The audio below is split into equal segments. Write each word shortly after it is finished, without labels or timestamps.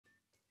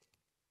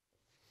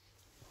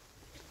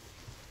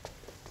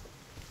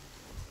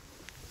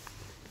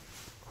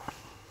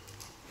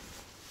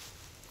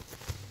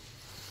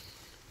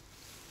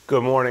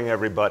Good morning,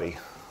 everybody.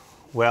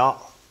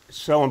 Well, it's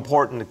so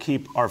important to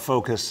keep our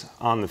focus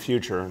on the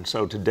future. And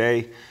so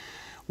today,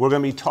 we're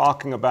going to be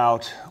talking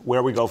about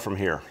where we go from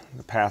here,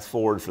 the path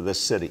forward for this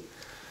city.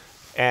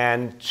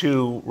 And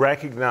to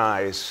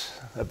recognize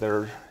that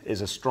there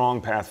is a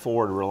strong path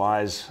forward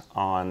relies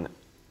on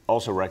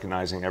also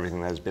recognizing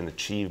everything that has been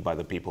achieved by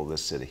the people of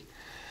this city.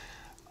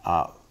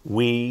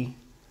 We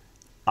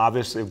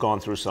obviously have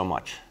gone through so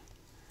much,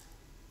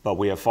 but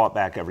we have fought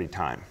back every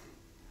time.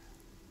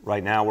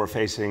 Right now, we're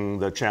facing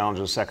the challenge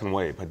of the second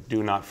wave, but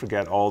do not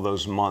forget all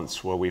those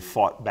months where we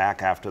fought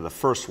back after the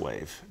first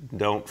wave.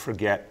 Don't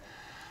forget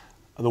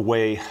the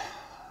way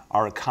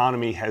our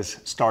economy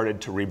has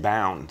started to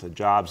rebound. The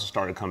jobs have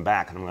started to come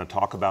back, and I'm going to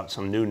talk about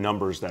some new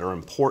numbers that are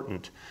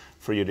important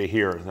for you to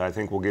hear that I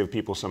think will give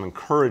people some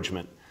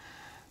encouragement,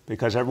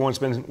 because everyone's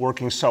been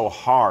working so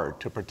hard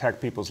to protect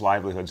people's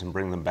livelihoods and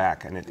bring them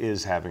back, and it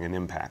is having an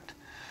impact.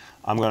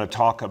 I'm going to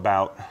talk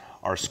about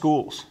our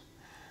schools,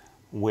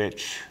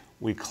 which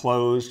we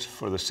closed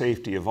for the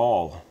safety of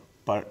all,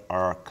 but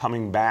are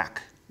coming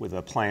back with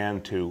a plan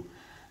to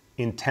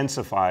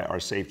intensify our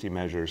safety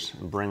measures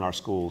and bring our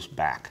schools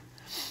back.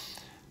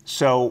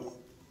 So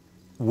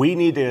we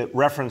need to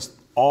reference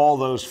all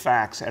those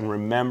facts and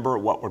remember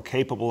what we're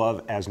capable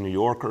of as New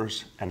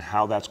Yorkers and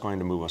how that's going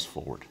to move us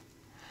forward.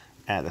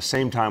 At the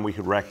same time, we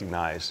could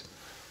recognize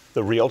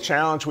the real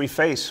challenge we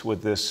face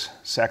with this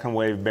second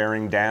wave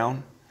bearing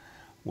down,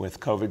 with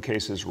COVID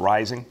cases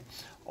rising,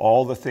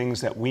 all the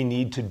things that we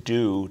need to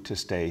do to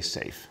stay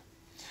safe.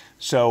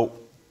 So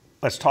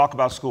let's talk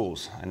about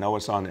schools. I know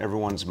it's on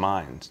everyone's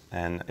mind,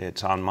 and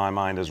it's on my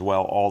mind as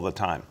well all the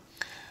time.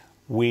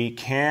 We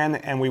can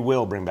and we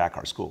will bring back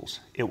our schools.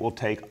 It will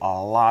take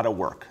a lot of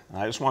work. And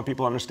I just want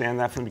people to understand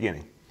that from the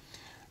beginning.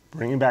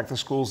 Bringing back the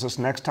schools this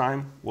next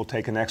time will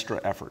take an extra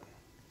effort.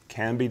 It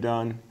can be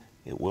done,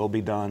 it will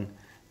be done,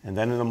 and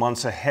then in the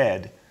months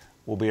ahead,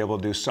 we'll be able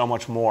to do so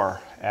much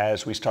more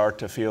as we start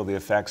to feel the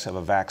effects of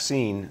a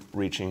vaccine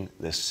reaching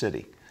this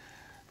city.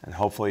 And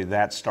hopefully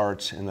that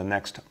starts in the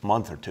next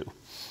month or two.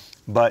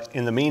 But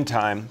in the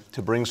meantime,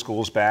 to bring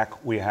schools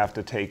back, we have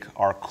to take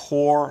our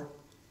core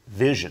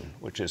vision,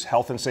 which is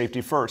health and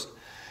safety first,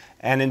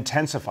 and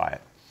intensify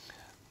it.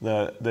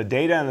 The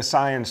data and the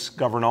science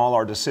govern all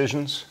our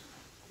decisions.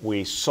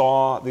 We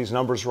saw these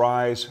numbers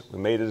rise. We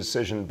made a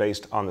decision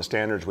based on the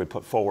standards we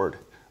put forward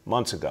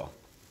months ago.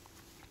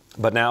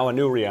 But now a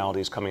new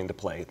reality is coming into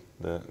play.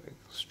 The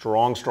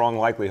strong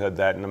likelihood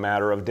that in a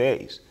matter of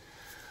days,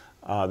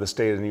 the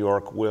state of New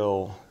York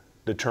will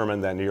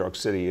determine that New York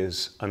City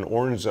is an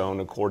orange zone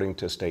according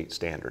to state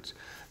standards.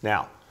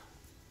 Now,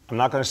 I'm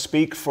not going to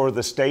speak for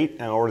the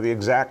state or the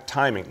exact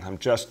timing. I'm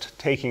just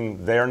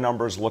taking their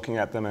numbers, looking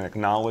at them, and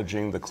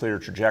acknowledging the clear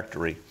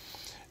trajectory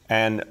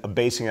and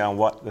basing it on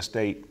what the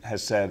state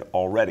has said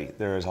already.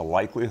 There is a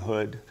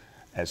likelihood,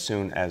 as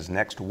soon as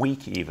next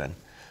week even,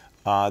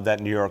 that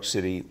New York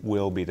City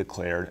will be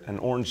declared an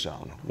orange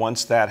zone.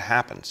 Once that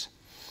happens,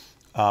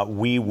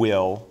 we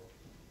will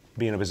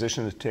be in a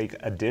position to take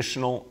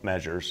additional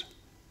measures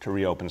to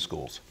reopen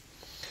schools.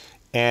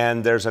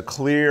 And there's a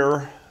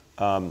clear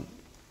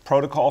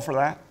protocol for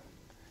that.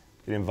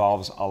 It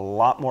involves a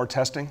lot more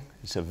testing.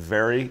 It's a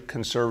very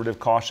conservative,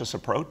 cautious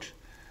approach.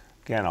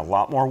 Again, a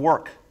lot more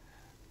work,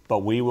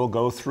 but we will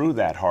go through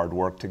that hard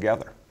work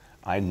together.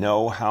 I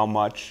know how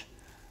much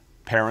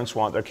parents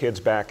want their kids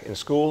back in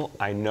school.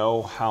 I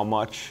know how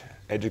much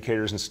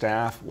educators and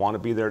staff want to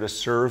be there to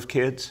serve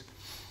kids.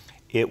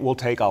 It will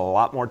take a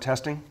lot more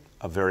testing,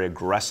 a very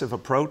aggressive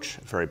approach,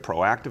 a very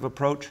proactive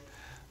approach,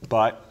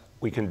 but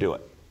we can do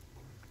it.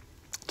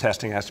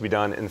 Testing has to be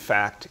done, in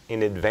fact,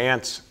 in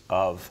advance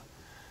of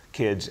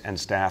kids and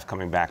staff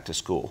coming back to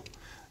school.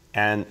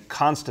 And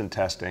constant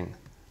testing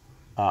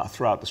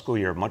throughout the school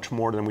year, much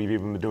more than we've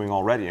even been doing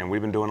already, and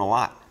we've been doing a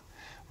lot.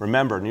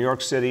 Remember, New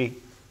York City,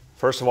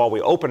 first of all,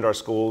 we opened our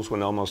schools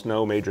when almost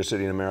no major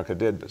city in America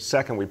did. But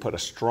second, we put a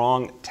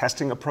strong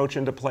testing approach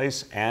into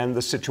place and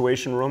the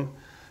situation room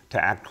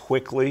to act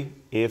quickly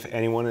if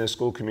anyone in the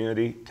school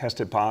community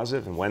tested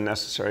positive and when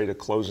necessary to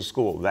close a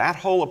school. That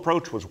whole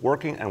approach was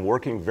working and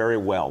working very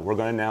well. We're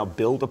going to now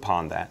build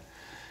upon that,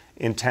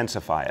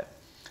 intensify it,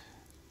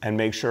 and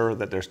make sure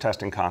that there's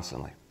testing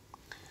constantly.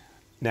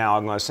 Now,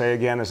 I'm going to say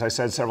again, as I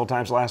said several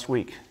times last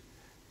week,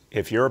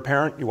 if you're a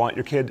parent, you want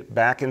your kid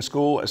back in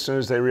school as soon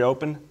as they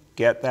reopen,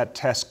 get that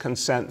test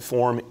consent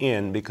form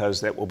in, because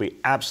that will be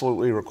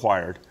absolutely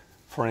required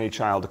for any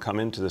child to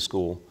come into the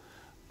school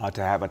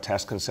to have a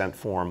test consent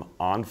form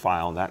on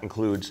file. And that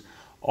includes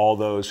all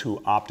those who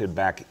opted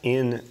back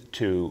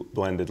into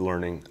blended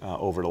learning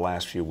over the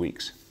last few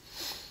weeks.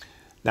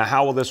 Now,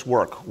 how will this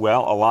work?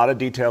 Well, a lot of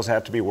details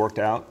have to be worked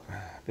out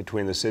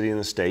between the city and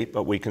the state,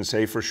 but we can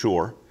say for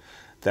sure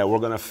that we're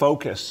going to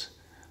focus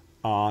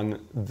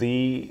on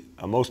the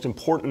most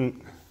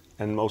important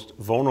and most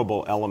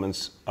vulnerable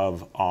elements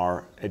of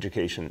our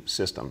education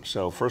system.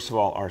 So first of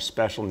all, our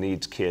special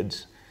needs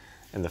kids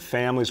and the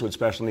families with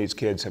special needs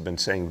kids have been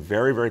saying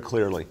very, very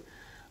clearly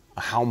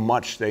how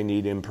much they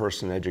need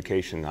in-person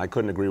education. I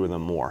couldn't agree with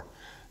them more.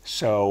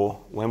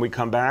 So when we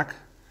come back,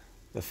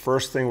 The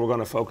first thing we're going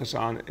to focus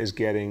on is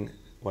getting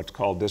what's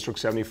called District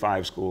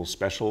 75 schools,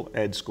 special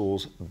ed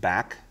schools,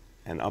 back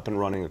and up and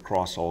running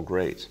across all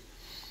grades.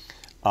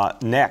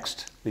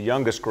 Next, the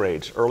youngest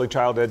grades, early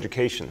childhood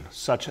education,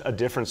 such a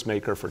difference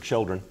maker for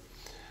children.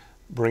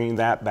 Bringing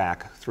that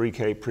back,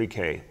 3K,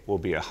 pre-K, will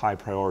be a high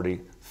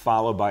priority,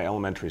 followed by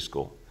elementary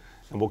school.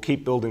 And we'll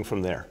keep building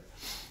from there.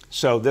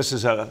 So this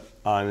is an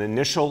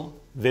initial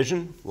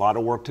vision, a lot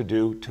of work to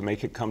do to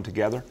make it come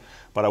together,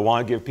 but I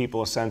want to give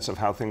people a sense of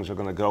how things are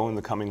going to go in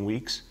the coming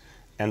weeks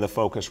and the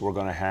focus we're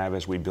going to have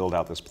as we build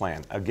out this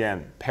plan.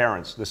 Again,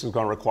 parents, this is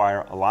going to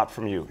require a lot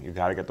from you. You've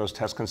got to get those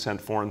test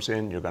consent forms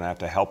in. You're going to have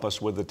to help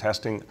us with the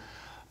testing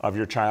of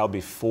your child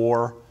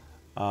before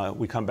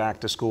we come back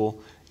to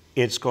school.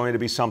 It's going to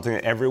be something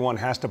that everyone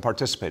has to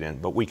participate in,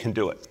 but we can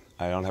do it.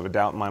 I don't have a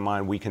doubt in my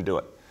mind we can do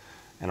it.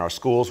 And our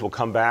schools will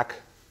come back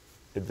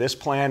with this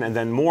plan, and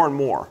then more and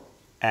more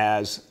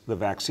as the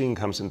vaccine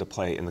comes into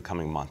play in the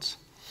coming months.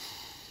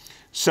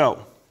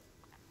 So,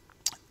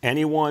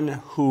 anyone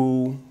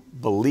who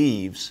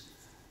believes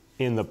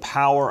in the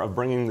power of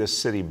bringing this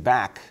city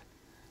back,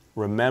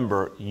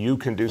 remember, you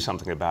can do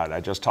something about it.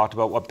 I just talked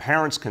about what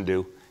parents can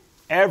do.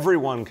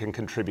 Everyone can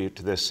contribute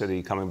to this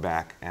city coming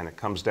back, and it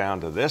comes down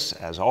to this,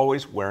 as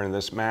always, wearing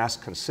this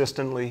mask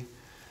consistently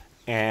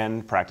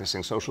and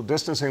practicing social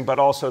distancing, but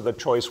also the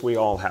choice we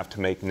all have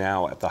to make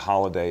now at the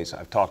holidays.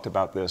 I've talked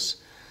about this.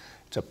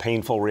 It's a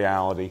painful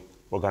reality.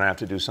 We're going to have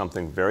to do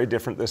something very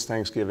different this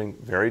Thanksgiving,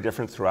 very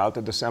different throughout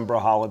the December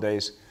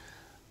holidays.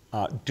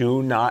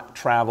 Do not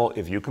travel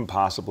if you can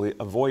possibly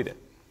avoid it.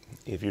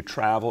 If you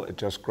travel, it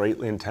just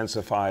greatly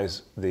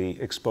intensifies the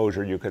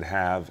exposure you could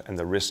have and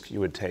the risk you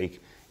would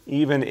take.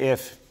 Even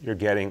if you're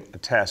getting a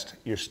test,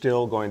 you're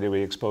still going to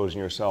be exposing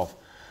yourself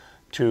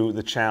to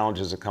the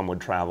challenges that come with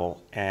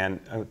travel and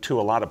to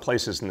a lot of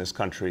places in this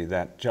country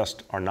that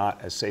just are not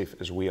as safe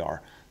as we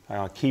are.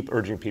 I keep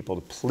urging people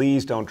to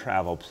please don't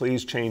travel.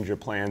 Please change your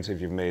plans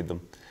if you've made them.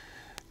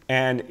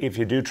 And if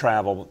you do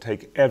travel,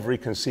 take every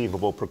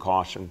conceivable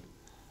precaution.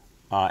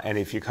 And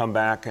if you come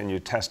back and you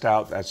test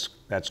out,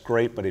 that's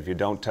great. But if you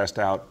don't test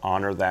out,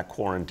 honor that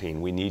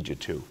quarantine. We need you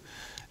to.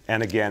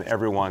 And again,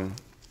 everyone,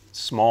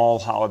 small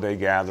holiday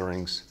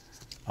gatherings,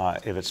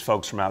 if it's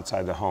folks from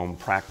outside the home,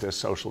 practice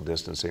social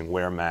distancing,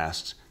 wear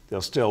masks.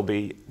 There'll still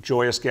be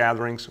joyous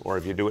gatherings, or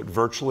if you do it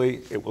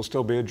virtually, it will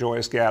still be a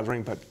joyous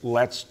gathering, but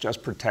let's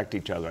just protect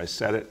each other. I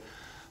said it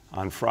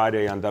on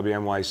Friday on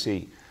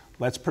WNYC.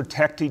 Let's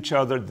protect each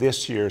other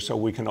this year so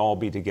we can all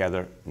be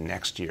together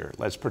next year.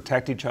 Let's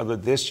protect each other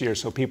this year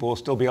so people will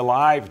still be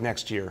alive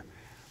next year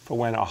for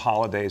when our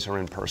holidays are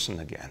in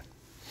person again.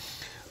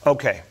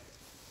 Okay,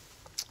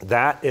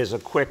 that is a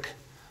quick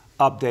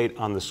update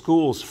on the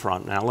schools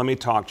front. Now let me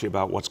talk to you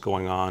about what's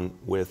going on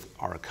with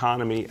our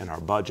economy and our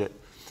budget.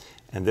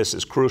 And this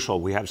is crucial.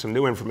 We have some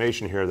new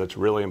information here that's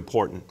really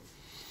important.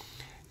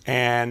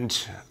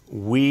 And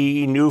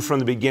we knew from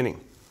the beginning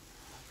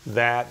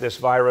that this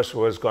virus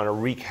was going to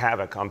wreak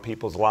havoc on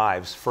people's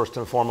lives, first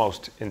and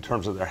foremost in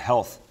terms of their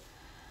health.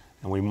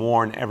 And we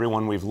mourn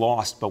everyone we've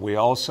lost, but we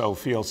also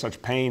feel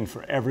such pain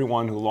for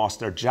everyone who lost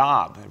their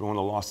job, everyone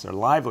who lost their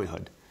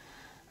livelihood.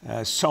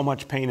 So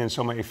much pain in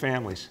so many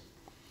families.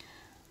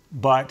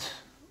 But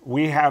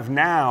we have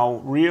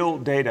now real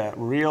data,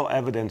 real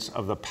evidence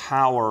of the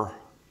power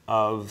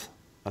of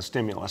a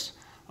stimulus,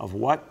 of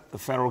what the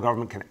federal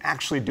government can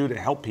actually do to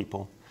help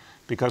people,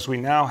 because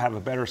we now have a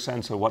better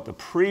sense of what the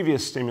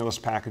previous stimulus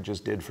packages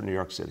did for New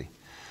York City.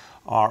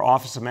 Our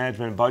Office of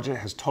Management and Budget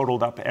has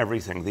totaled up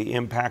everything, the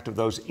impact of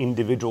those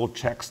individual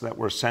checks that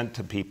were sent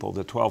to people,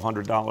 the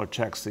 $1,200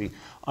 checks, the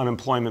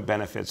unemployment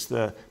benefits,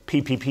 the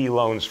PPP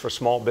loans for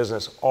small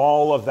business,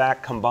 all of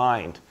that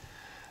combined.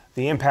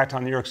 The impact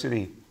on New York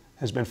City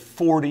has been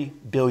 $40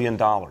 billion.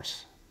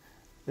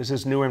 This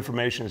is new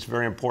information. It's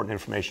very important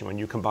information. When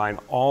you combine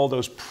all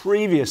those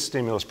previous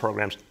stimulus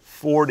programs,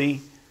 $40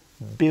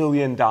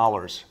 billion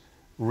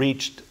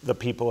reached the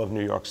people of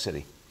New York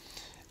City.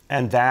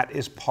 And that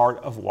is part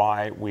of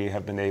why we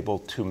have been able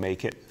to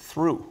make it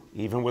through,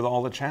 even with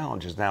all the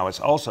challenges. Now,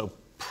 it's also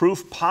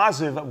proof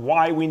positive of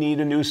why we need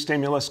a new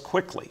stimulus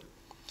quickly,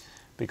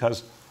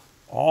 because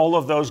all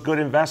of those good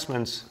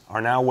investments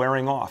are now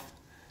wearing off,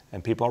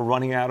 and people are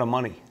running out of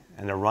money,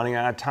 and they're running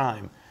out of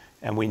time.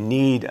 And we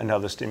need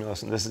another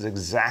stimulus, and this is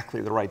exactly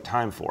the right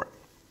time for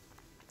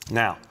it.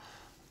 Now,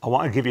 I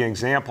want to give you an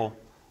example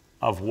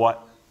of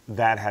what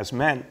that has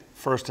meant,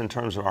 first in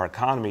terms of our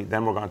economy,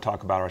 then we're going to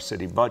talk about our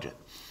city budget.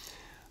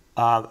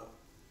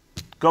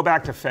 Go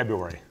back to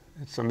February.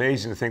 It's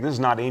amazing to think, this is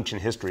not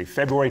ancient history.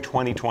 February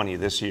 2020,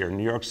 this year,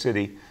 New York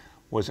City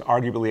was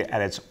arguably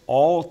at its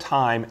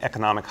all-time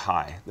economic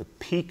high, the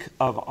peak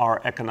of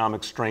our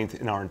economic strength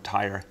in our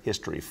entire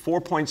history.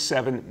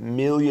 4.7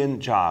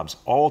 million jobs,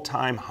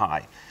 all-time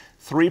high.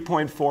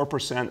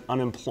 3.4%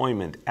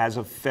 unemployment as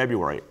of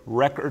February,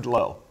 record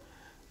low.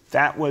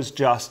 That was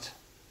just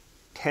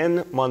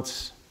 10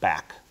 months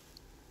back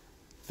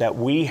that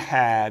we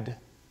had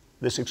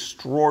this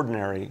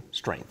extraordinary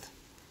strength.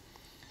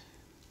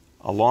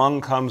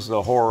 Along comes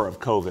the horror of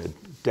COVID,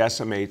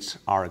 decimates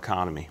our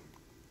economy.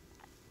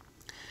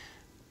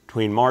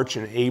 Between March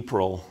and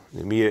April, the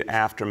immediate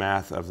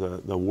aftermath of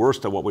the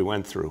worst of what we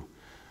went through,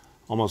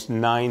 almost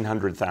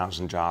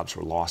 900,000 jobs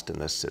were lost in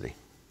this city.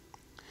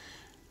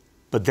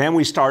 But then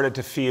we started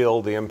to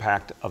feel the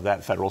impact of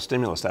that federal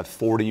stimulus, that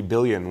 $40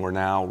 billion we're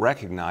now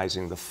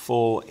recognizing the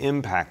full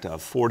impact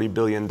of. $40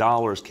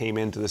 billion came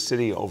into the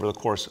city over the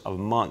course of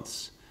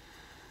months.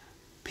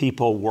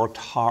 People worked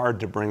hard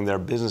to bring their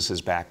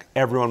businesses back.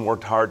 Everyone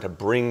worked hard to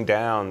bring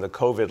down the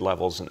COVID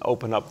levels and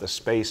open up the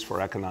space for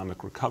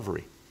economic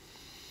recovery.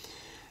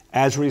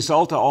 As a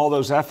result of all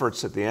those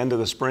efforts at the end of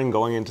the spring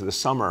going into the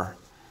summer,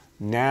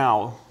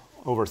 now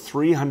over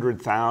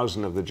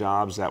 300,000 of the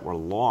jobs that were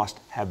lost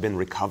have been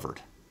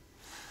recovered.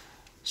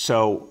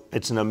 So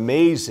it's an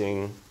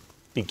amazing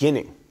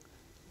beginning.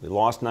 We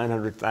lost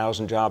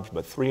 900,000 jobs,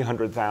 but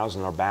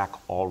 300,000 are back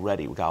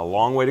already. We've got a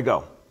long way to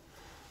go.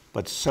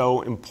 But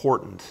so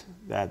important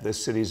that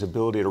this city's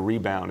ability to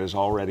rebound is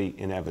already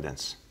in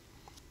evidence.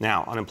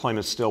 Now,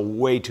 unemployment is still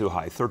way too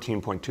high,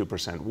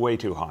 13.2%, way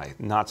too high,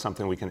 not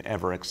something we can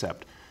ever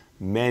accept.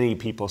 Many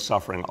people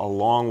suffering, a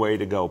long way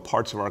to go.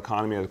 Parts of our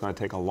economy are going to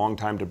take a long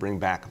time to bring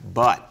back.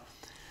 But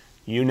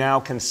you now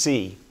can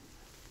see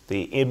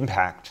the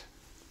impact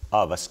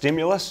of a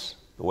stimulus,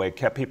 the way it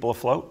kept people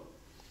afloat,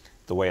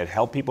 the way it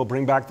helped people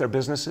bring back their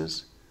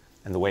businesses,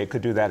 and the way it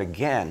could do that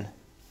again,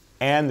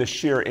 and the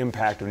sheer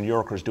impact of New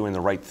Yorkers doing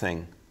the right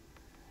thing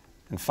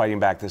and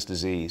fighting back this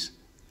disease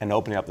and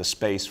opening up the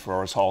space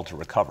for us all to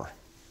recover.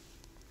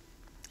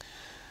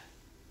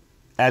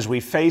 As we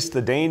face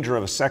the danger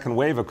of a second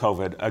wave of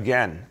COVID,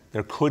 again,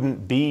 there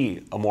couldn't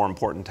be a more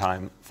important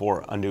time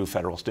for a new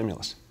federal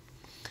stimulus.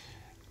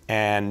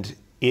 And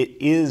it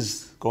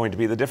is going to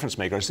be the difference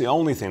maker. It's the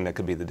only thing that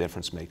could be the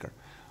difference maker.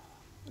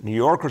 New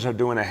Yorkers are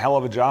doing a hell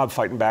of a job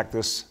fighting back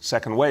this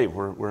second wave.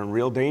 We're in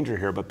real danger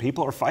here, but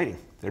people are fighting.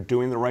 They're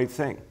doing the right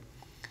thing.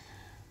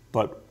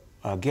 But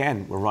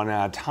again, we're running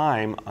out of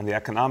time on the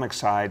economic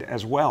side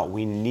as well.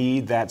 We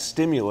need that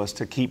stimulus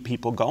to keep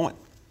people going.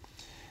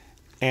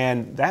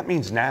 And that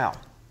means now.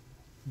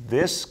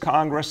 This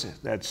Congress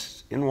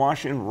that's in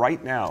Washington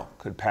right now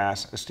could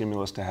pass a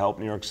stimulus to help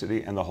New York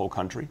City and the whole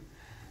country.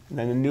 And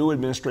then the new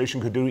administration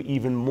could do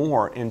even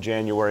more in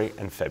January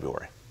and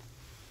February.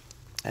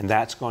 And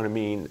that's going to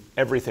mean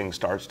everything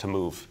starts to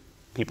move.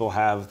 People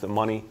have the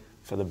money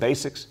for the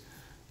basics.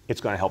 It's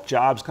going to help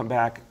jobs come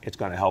back. It's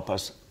going to help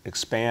us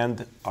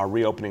expand our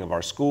reopening of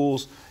our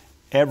schools.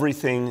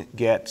 Everything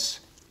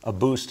gets a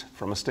boost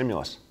from a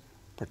stimulus,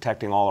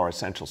 protecting all our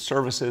essential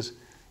services.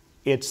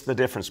 It's the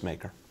difference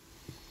maker.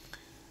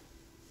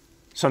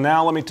 So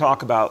now let me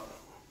talk about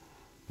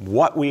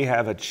what we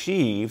have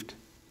achieved,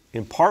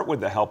 in part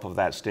with the help of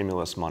that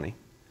stimulus money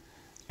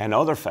and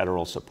other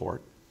federal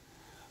support,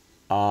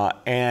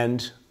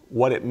 and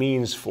what it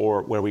means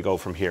for where we go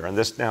from here. And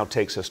this now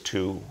takes us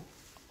to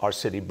our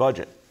city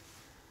budget.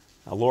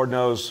 Now, Lord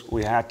knows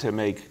we had to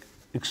make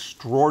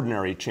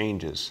extraordinary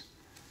changes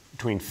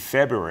between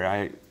February.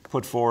 I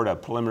put forward a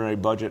preliminary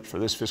budget for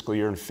this fiscal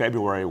year in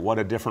February. What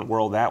a different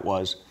world that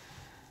was.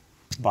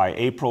 By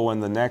April, when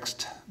the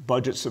next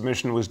budget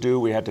submission was due,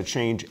 we had to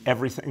change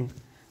everything.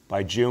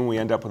 By June, we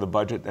end up with a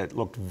budget that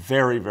looked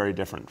very, very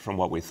different from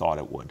what we thought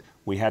it would.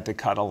 We had to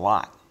cut a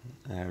lot.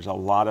 There's a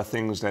lot of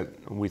things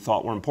that we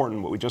thought were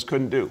important, but we just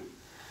couldn't do.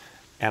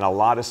 And a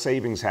lot of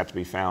savings had to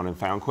be found, and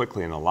found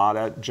quickly, and a lot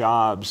of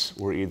jobs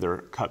were either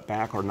cut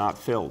back or not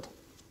filled.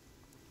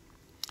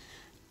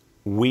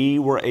 We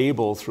were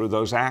able, through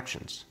those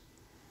actions,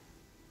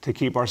 to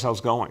keep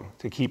ourselves going,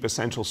 to keep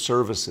essential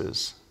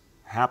services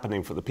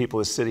happening for the people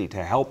of the city,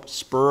 to help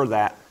spur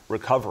that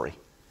recovery.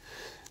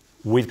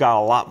 We've got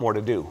a lot more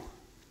to do.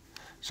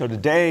 So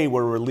today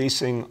we're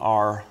releasing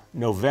our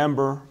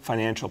November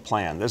financial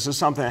plan. This is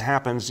something that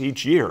happens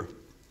each year.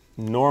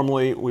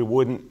 Normally we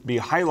wouldn't be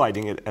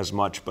highlighting it as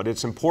much, but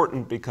it's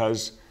important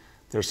because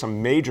there's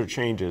some major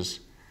changes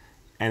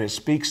and it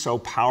speaks so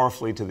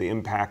powerfully to the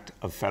impact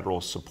of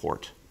federal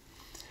support.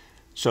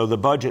 So the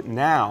budget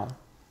now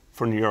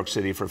for New York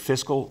City for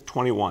fiscal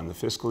 21, the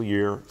fiscal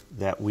year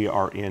that we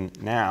are in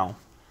now,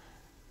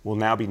 will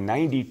now be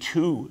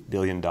 $92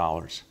 billion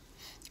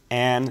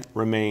and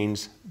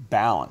remains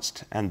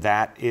balanced. And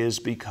that is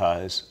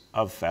because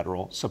of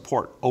federal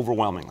support,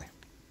 overwhelmingly.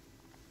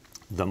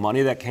 The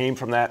money that came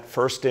from that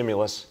first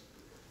stimulus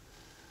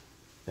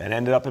that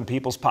ended up in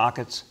people's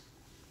pockets,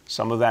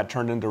 some of that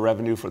turned into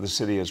revenue for the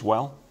city as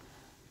well,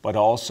 but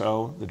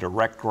also the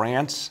direct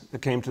grants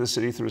that came to the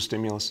city through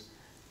stimulus,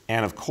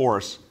 and of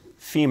course,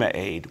 FEMA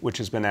aid, which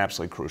has been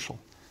absolutely crucial.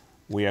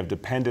 We have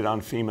depended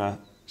on FEMA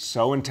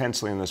so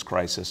intensely in this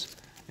crisis,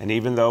 and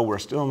even though we're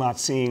still not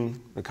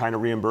seeing the kind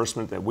of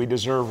reimbursement that we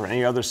deserve or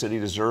any other city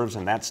deserves,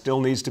 and that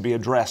still needs to be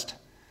addressed,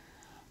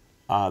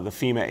 the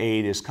FEMA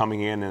aid is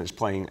coming in and is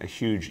playing a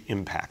huge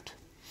impact.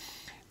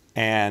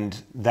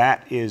 And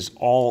that is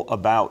all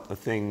about the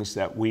things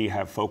that we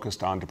have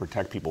focused on to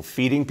protect people,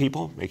 feeding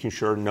people, making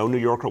sure no New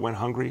Yorker went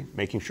hungry,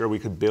 making sure we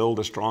could build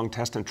a strong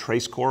test and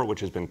trace core, which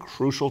has been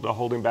crucial to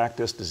holding back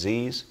this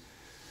disease.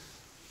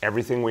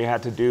 Everything we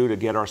had to do to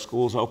get our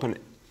schools open,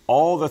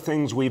 all the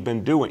things we've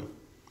been doing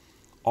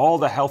all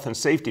the health and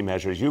safety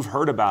measures, you've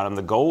heard about them,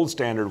 the gold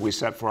standard we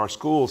set for our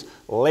schools,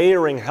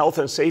 layering health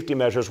and safety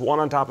measures one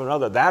on top of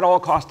another, that all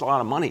cost a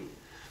lot of money.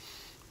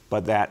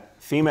 But that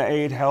FEMA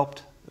aid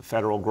helped, the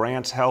federal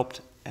grants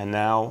helped, and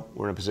now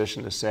we're in a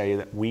position to say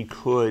that we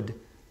could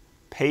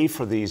pay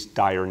for these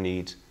dire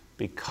needs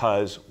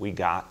because we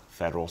got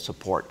federal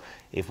support.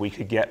 If we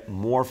could get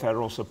more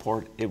federal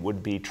support, it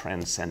would be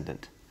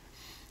transcendent.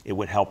 It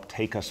would help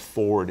take us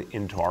forward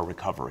into our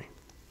recovery.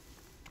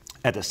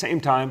 At the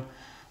same time,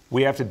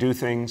 we have to do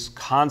things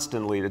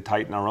constantly to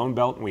tighten our own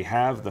belt. We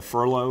have the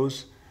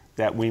furloughs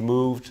that we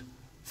moved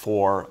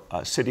for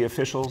city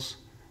officials,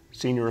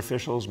 senior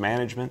officials,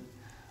 management.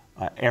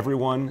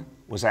 Everyone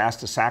was asked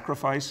to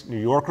sacrifice. New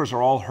Yorkers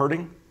are all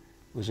hurting.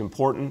 It was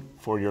important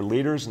for your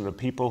leaders and the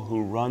people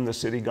who run the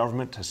city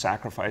government to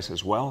sacrifice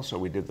as well, so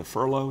we did the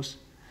furloughs.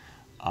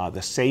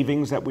 The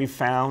savings that we've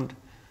found,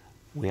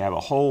 we have a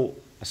whole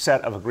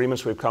set of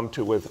agreements we've come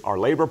to with our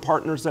labor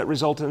partners that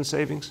resulted in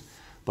savings.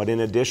 But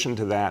in addition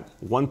to that,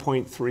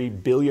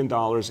 $1.3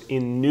 billion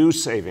in new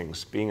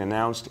savings being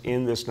announced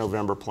in this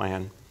November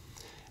plan.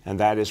 And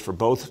that is for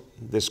both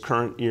this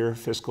current year,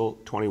 fiscal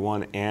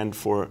 21, and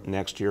for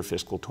next year,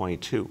 fiscal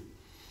 22.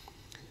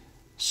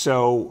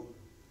 So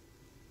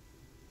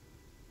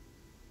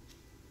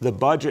the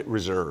budget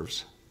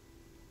reserves,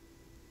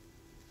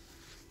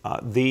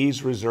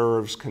 these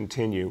reserves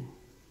continue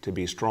to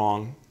be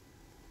strong,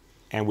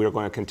 and we're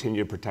going to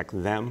continue to protect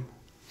them.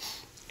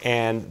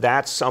 And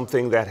that's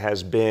something that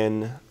has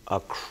been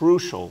a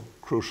crucial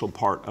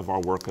part of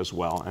our work as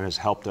well, and has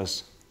helped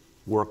us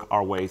work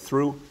our way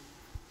through.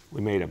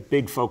 We made a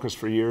big focus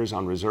for years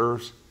on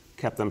reserves,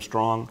 kept them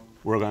strong.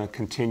 We're going to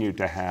continue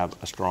to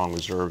have a strong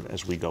reserve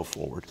as we go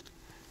forward.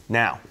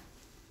 Now,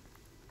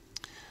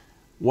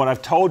 what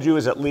I've told you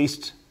is at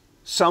least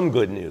some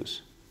good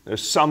news.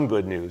 There's some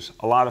good news.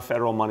 A lot of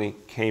federal money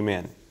came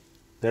in.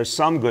 There's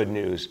some good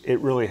news. It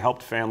really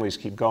helped families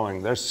keep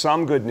going. There's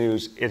some good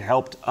news. It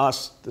helped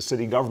us, the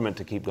city government,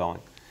 to keep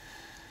going.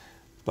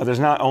 But there's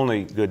not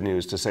only good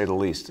news, to say the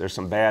least. There's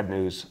some bad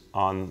news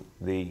on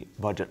the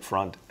budget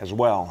front as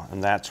well,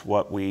 and that's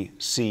what we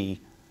see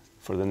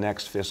for the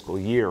next fiscal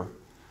year.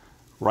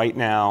 Right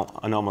now,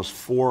 an almost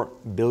 $4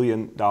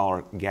 billion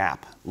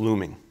gap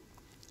looming.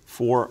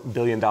 $4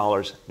 billion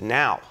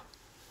now.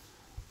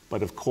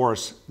 But of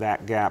course,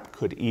 that gap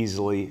could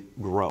easily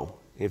grow.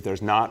 If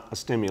there's not a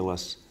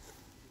stimulus,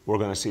 we're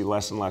going to see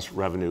less and less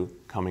revenue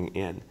coming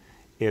in.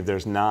 If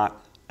there's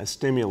not a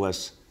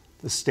stimulus,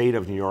 the state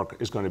of New York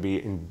is going to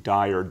be in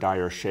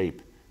dire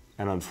shape,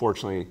 and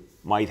unfortunately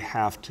might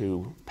have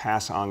to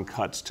pass on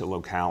cuts to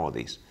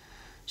localities.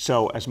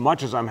 So as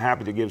much as I'm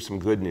happy to give some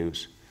good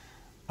news,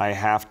 I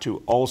have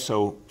to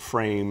also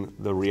frame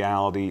the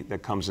reality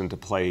that comes into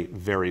play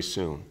very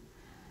soon.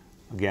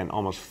 Again,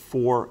 almost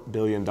 $4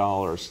 billion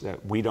that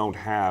we don't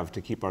have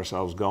to keep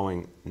ourselves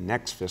going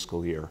next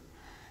fiscal year.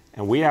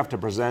 And we have to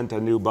present a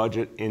new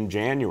budget in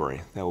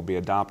January that will be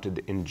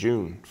adopted in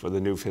June for the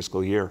new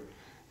fiscal year.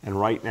 And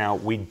right now,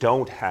 we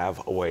don't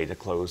have a way to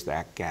close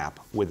that gap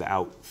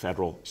without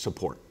federal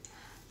support.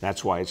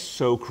 That's why it's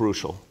so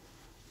crucial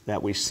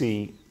that we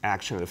see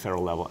action at the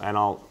federal level. And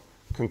I'll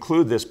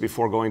conclude this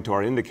before going to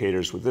our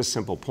indicators with this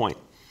simple point.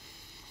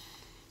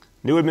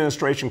 New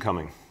administration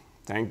coming,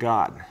 thank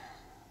God.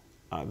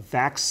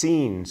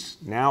 Vaccines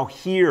now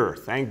here,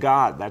 thank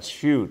God, that's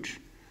huge.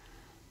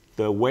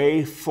 The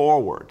way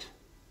forward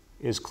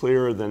is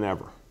clearer than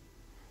ever.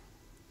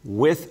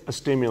 With a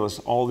stimulus,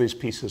 all these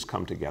pieces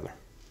come together.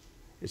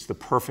 It's the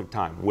perfect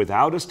time.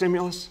 Without a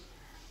stimulus,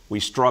 we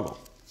struggle.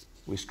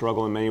 We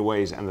struggle in many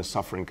ways, and the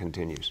suffering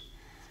continues.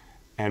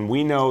 And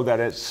we know that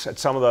it's at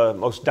some of the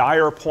most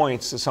dire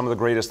points that some of the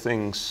greatest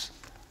things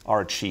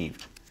are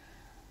achieved.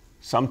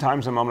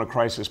 Sometimes in a moment of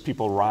crisis,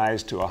 people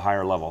rise to a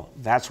higher level.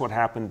 That's what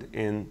happened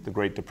in the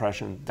Great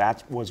Depression.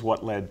 That was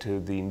what led to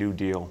the New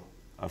Deal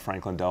of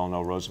Franklin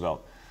Delano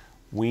Roosevelt.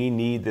 We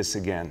need this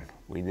again.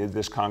 We need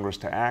this Congress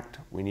to act.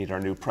 We need our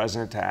new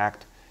president to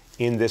act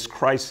in this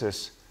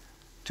crisis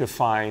to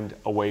find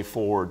a way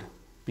forward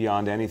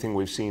beyond anything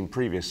we've seen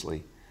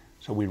previously,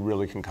 so we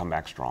really can come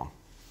back strong.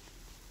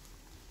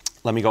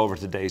 Let me go over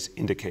today's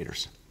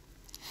indicators.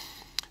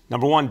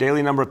 Number one,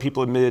 daily number of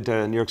people admitted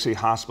to New York City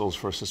hospitals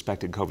for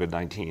suspected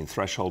COVID-19.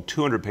 Threshold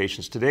 200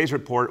 patients. Today's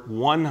report,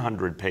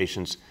 100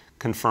 patients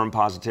confirmed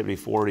positivity,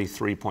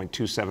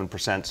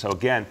 43.27%. So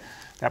again,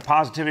 that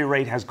positivity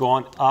rate has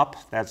gone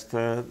up. That's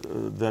the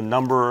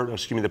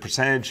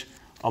percentage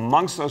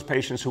amongst those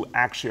patients who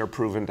actually are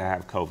proven to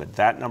have COVID.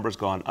 That number's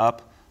gone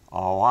up a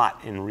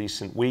lot in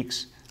recent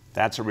weeks.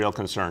 That's a real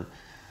concern.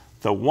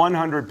 The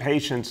 100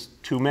 patients,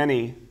 too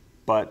many.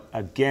 But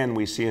again,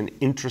 we see an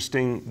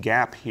interesting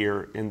gap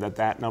here in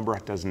that number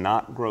does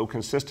not grow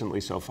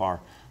consistently so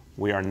far.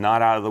 We are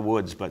not out of the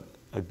woods, but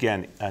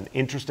again, an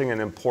interesting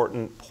and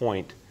important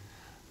point.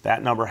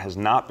 That number has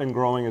not been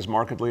growing as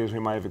markedly as we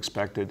might have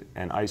expected,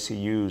 and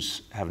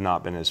ICUs have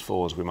not been as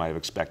full as we might have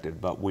expected,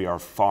 but we are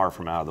far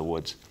from out of the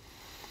woods.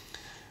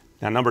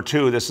 Now, number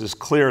two, this is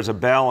clear as a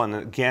bell and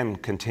again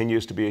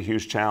continues to be a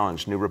huge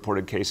challenge. New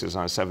reported cases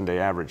on a 7-day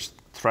average,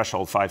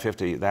 threshold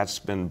 550, that's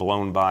been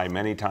blown by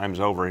many times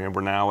over. And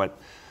we're now at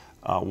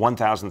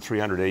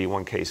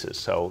 1,381 cases.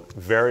 So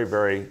very,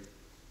 very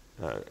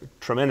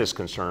tremendous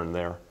concern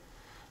there.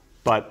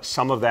 But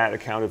some of that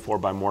accounted for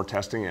by more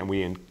testing, and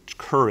we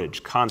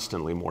encourage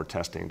constantly more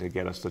testing to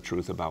get us the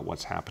truth about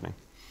what's happening.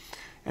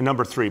 And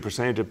number three,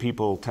 percentage of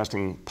people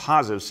testing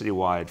positive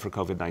citywide for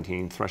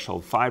COVID-19,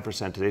 threshold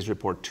 5%. Today's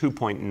report,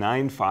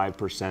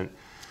 2.95%.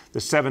 The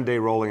 7-day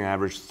rolling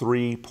average,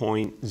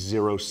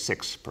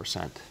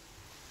 3.06%.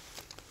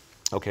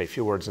 Okay, a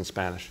few words in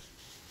Spanish.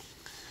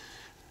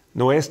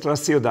 Nuestra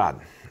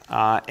ciudad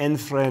ha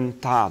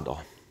enfrentado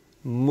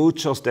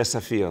muchos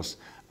desafíos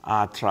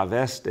a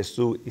través de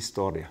su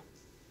historia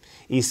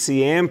y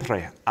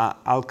siempre ha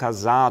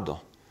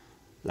alcanzado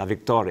la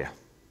victoria.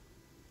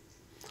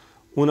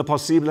 Una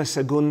posible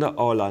segunda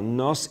ola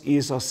nos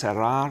hizo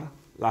cerrar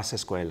las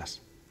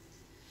escuelas,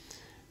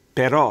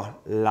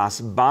 pero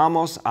las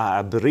vamos a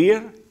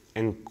abrir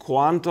en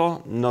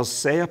cuanto nos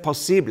sea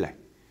posible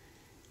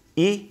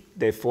y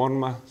de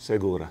forma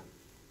segura.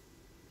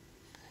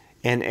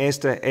 En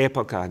esta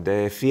época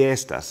de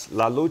fiestas,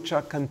 la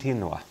lucha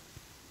continúa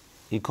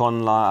y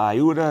con la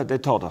ayuda de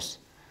todos,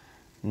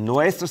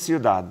 nuestra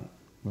ciudad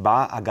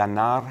va a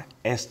ganar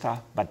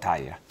esta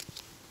batalla.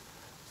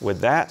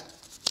 With that,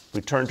 we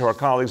turn to our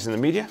colleagues in the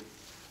media,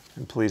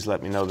 and please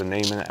let me know the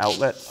name and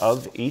outlet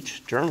of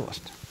each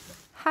journalist.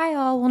 Hi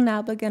all, we'll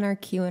now begin our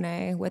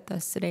Q&A. With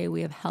us today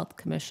we have Health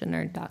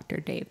Commissioner Dr.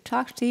 Dave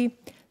Chokshi,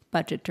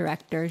 Budget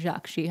Director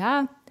Jacques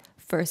Chiha,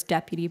 First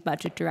Deputy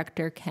Budget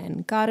Director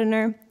Ken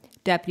Godiner,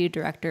 Deputy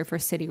Director for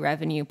City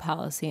Revenue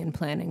Policy and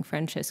Planning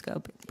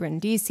Francisco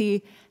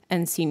Brindisi,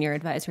 and Senior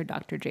Advisor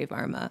Dr. Jay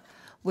Varma.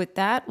 With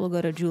that, we'll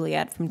go to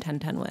Juliet from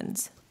 1010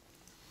 Wins.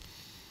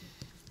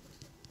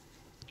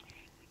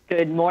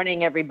 Good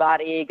morning,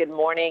 everybody. Good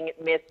morning,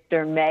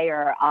 Mr.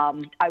 Mayor.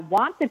 I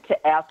wanted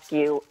to ask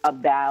you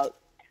about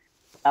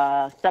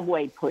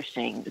subway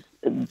pushings.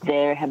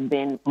 There have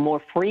been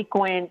more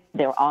frequent,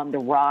 they're on the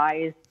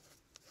rise.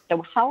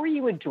 So how are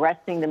you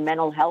addressing the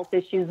mental health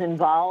issues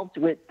involved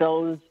with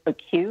those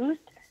accused?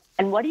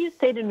 And what do you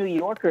say to New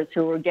Yorkers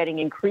who are getting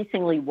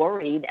increasingly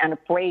worried and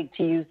afraid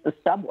to use the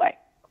subway?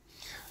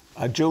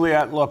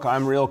 Juliet, look,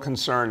 I'm real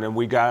concerned, and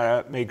we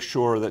got to make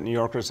sure that New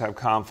Yorkers have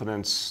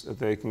confidence that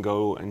they can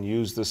go and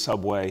use the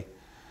subway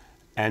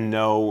and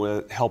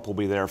know help will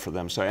be there for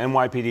them. So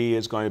NYPD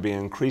is going to be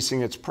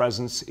increasing its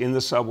presence in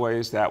the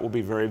subways. That will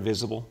be very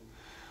visible.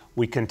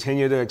 We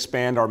continue to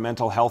expand our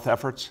mental health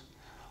efforts.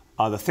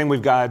 The thing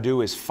we've got to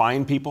do is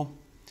find people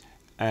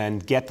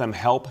and get them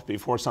help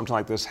before something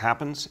like this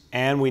happens,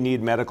 and we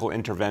need medical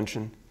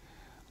intervention,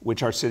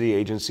 which our city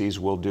agencies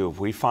will do. If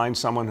we find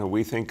someone who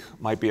we think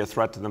might be a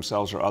threat to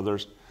themselves or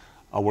others,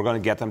 we're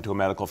going to get them to a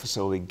medical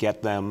facility,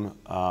 get them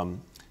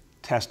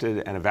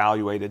tested and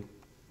evaluated.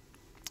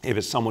 If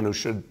it's someone who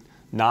should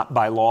not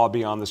by law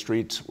be on the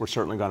streets, we're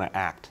certainly going to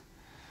act.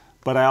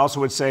 But I also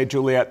would say,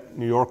 Juliet,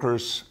 New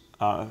Yorkers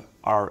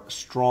are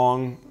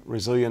strong,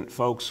 resilient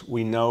folks.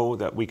 We know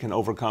that we can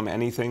overcome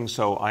anything.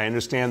 So I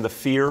understand the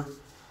fear,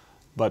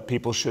 but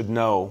people should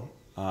know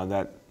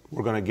that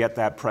we're going to get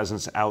that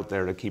presence out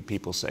there to keep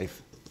people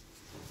safe.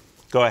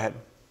 Go ahead.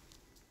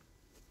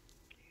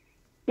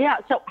 Yeah,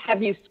 so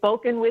have you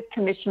spoken with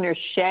Commissioner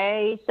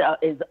Shea? So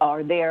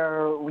are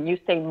there, when you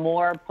say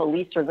more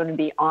police are going to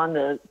be on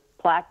the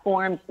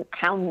platforms,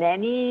 how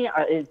many?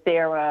 Is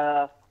there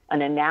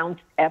an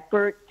announced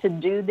effort to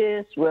do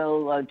this?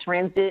 Will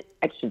transit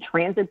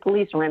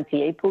police or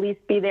MTA police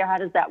be there? How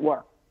does that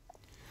work?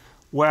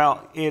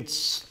 Well,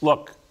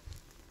 look,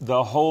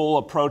 the whole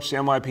approach the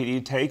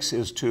NYPD takes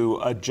is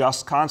to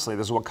adjust constantly.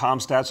 This is what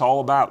CompStat's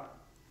all about.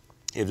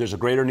 If there's a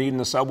greater need in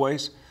the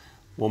subways,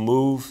 we'll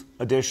move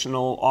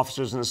additional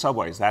officers in the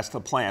subways. That's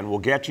the plan. We'll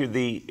get you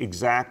the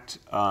exact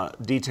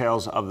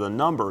details of the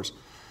numbers.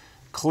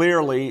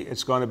 Clearly,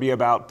 it's going to be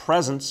about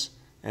presence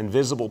and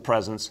visible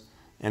presence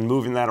and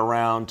moving that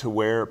around to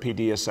where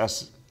PD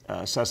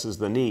assesses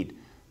the need.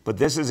 But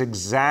this is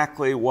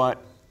exactly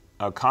what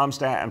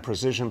CompStat and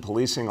precision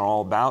policing are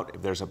all about.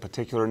 If there's a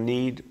particular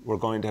need, we're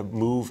going to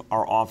move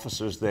our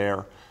officers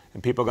there,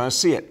 and people are going to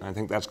see it. And I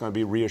think that's going to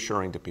be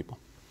reassuring to people.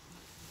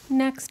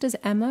 Next is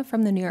Emma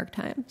from the New York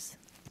Times.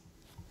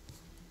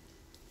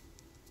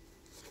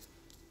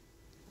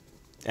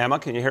 Emma,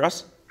 can you hear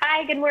us?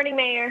 Hi, good morning,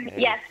 Mayor. Hey.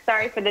 Yes,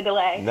 sorry for the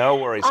delay. No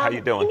worries. How you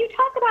doing? Can you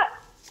talk about?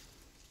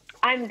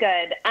 I'm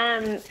good.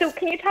 So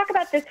can you talk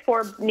about this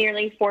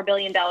nearly $4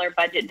 billion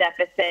budget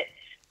deficit?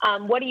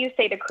 What do you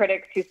say to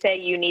critics who say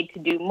you need to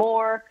do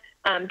more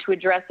to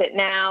address it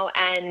now,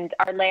 and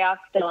are layoffs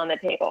still on the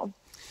table?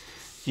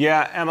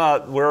 Yeah,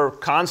 Emma, we're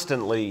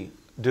constantly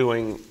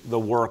doing the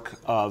work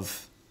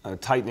of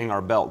tightening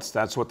our belts.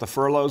 That's what the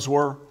furloughs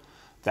were.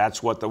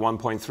 That's what the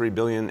 $1.3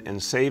 billion in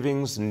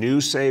savings,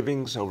 new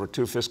savings over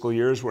 2 fiscal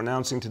years we're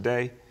announcing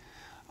today.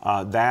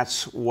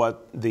 That's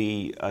what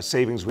the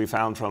savings we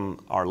found from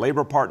our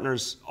labor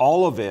partners.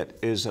 All of it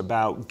is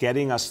about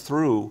getting us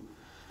through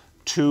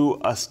to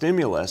a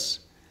stimulus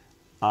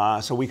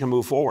so we can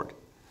move forward.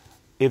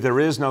 If there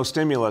is no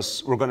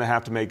stimulus, we're going to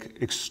have to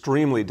make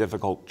extremely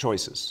difficult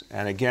choices.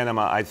 And again,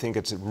 I think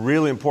it's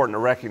really important to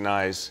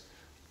recognize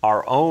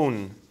our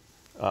own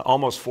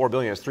almost $4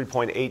 billion, it's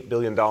 $3.8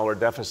 billion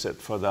deficit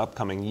for the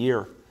upcoming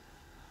year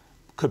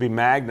could be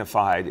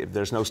magnified. If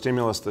there's no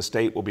stimulus, the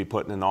state will be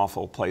put in an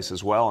awful place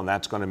as well, and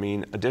that's going to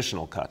mean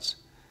additional cuts.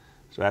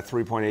 So that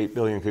 $3.8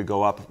 billion could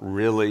go up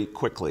really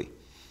quickly.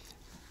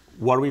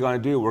 What are we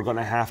going to do? We're going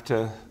to have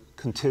to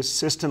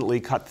consistently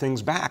cut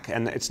things back.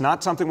 And it's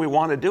not something we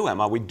want to do,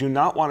 Emma. We do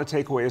not want to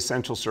take away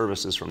essential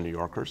services from New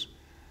Yorkers.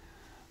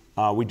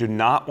 We do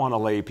not want to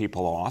lay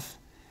people off.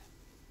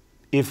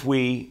 If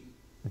we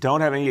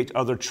don't have any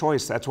other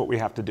choice, that's what we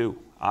have to do,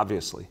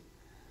 obviously.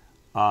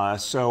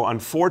 So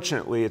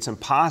unfortunately, it's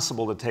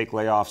impossible to take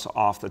layoffs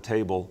off the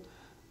table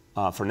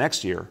for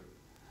next year.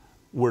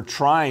 We're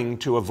trying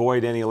to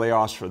avoid any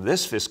layoffs for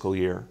this fiscal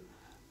year.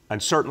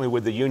 And certainly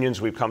with the unions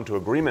we've come to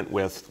agreement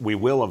with, we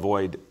will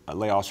avoid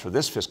layoffs for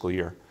this fiscal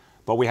year.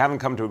 But we haven't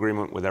come to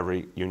agreement with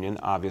every union,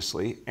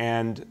 obviously.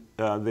 And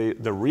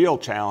the real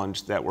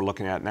challenge that we're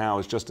looking at now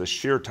is just the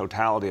sheer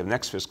totality of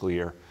next fiscal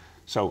year.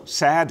 So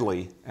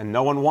sadly, and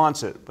no one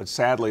wants it, but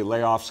sadly,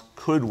 layoffs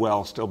could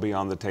well still be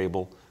on the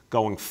table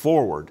going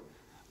forward,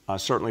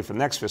 certainly for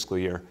next fiscal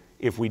year,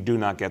 if we do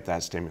not get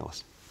that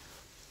stimulus.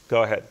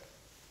 Go ahead.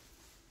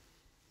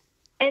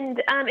 And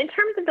in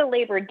terms of the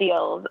labor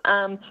deals,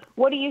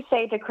 what do you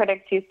say to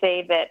critics who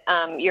say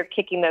that you're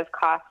kicking those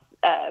costs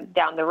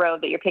down the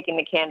road, that you're kicking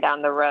the can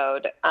down the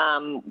road?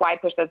 Why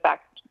push those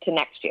back to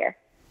next year?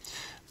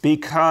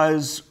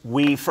 Because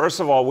first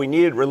of all, we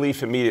needed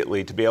relief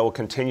immediately to be able to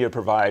continue to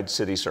provide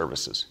city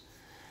services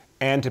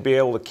and to be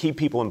able to keep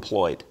people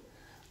employed.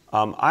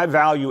 I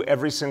value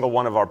every single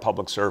one of our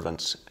public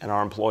servants and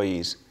our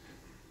employees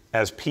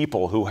as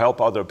people who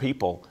help other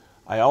people.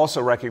 I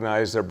also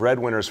recognize they're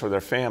breadwinners for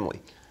their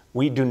family.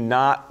 We do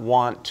not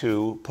want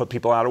to put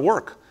people out of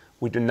work.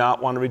 We do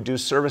not want to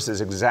reduce services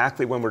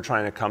exactly when we're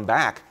trying to come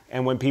back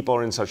and when people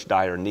are in such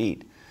dire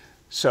need.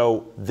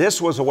 So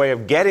this was a way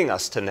of getting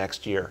us to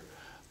next year.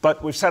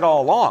 But we've said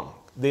all along,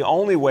 the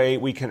only way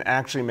we can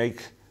actually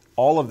make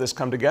all of this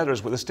come together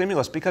is with a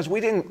stimulus, because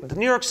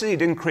New York City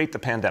didn't create the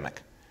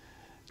pandemic.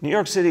 New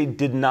York City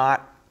did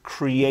not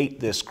create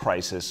this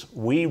crisis.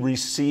 We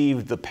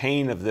received the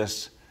pain of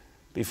this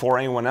before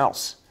anyone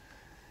else.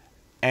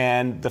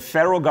 And the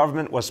federal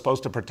government was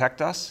supposed to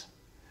protect us.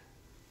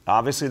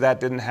 Obviously, that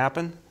didn't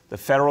happen. The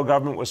federal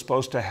government was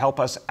supposed to help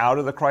us out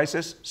of the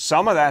crisis.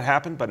 Some of that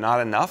happened, but not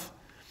enough.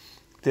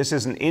 This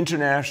is an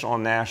international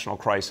and national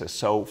crisis.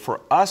 So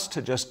for us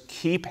to just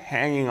keep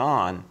hanging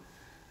on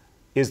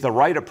is the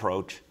right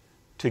approach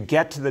to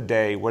get to the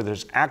day where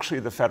there's actually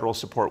the federal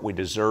support we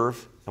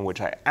deserve, and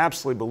which I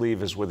absolutely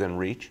believe is within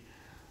reach,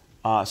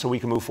 so we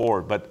can move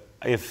forward. But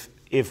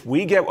if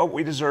we get what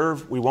we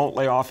deserve, we won't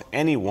lay off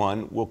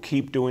anyone. We'll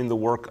keep doing the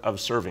work of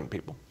serving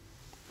people.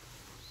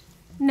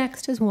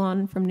 Next is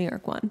Juan from New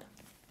York One.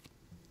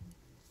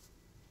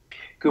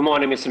 Good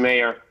morning, Mr.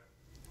 Mayor.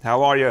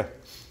 How are you?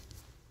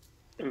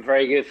 I'm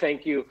very good,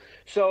 thank you.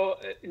 So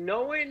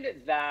knowing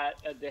that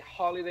the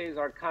holidays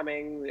are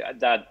coming,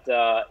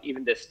 that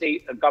even the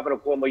state Governor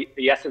Cuomo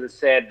yesterday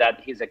said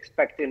that he's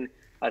expecting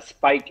a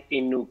spike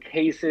in new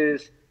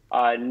cases,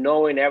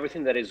 knowing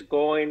everything that is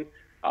going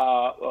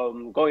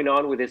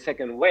on with the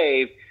second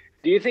wave,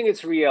 do you think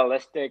it's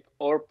realistic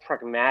or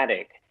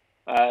pragmatic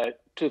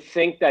to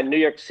think that New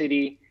York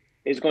City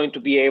is going to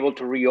be able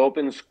to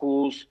reopen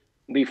schools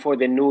before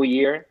the new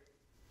year?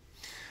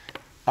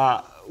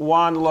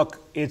 Juan, look,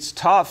 it's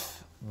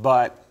tough,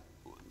 but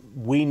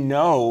we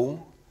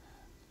know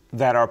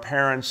that our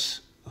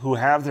parents who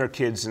have their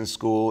kids in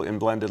school in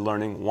blended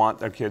learning want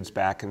their kids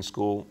back in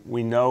school.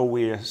 We know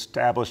we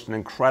established an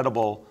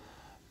incredible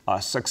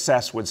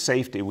success with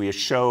safety. We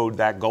showed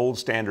that gold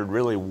standard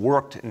really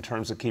worked in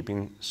terms of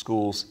keeping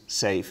schools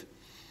safe.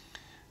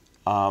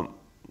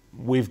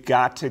 We've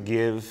got to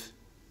give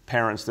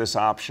parents this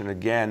option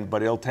again,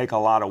 but it'll take a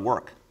lot of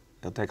work.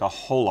 It'll take a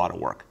whole lot of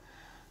work.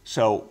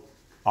 So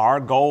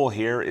our goal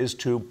here is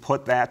to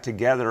put that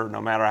together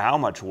no matter how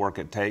much work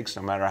it takes,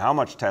 no matter how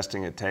much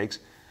testing it takes.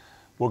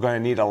 We're going to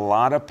need a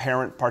lot of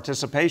parent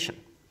participation.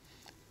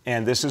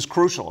 And this is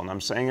crucial, and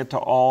I'm saying it to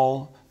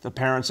all the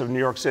parents of New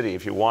York City.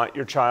 If you want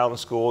your child in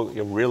school,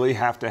 you really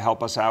have to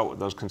help us out with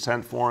those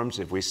consent forms.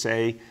 If we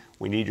say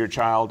we need your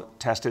child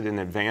tested in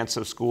advance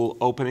of school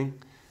opening,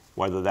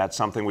 whether that's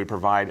something we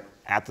provide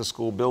at the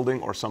school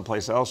building or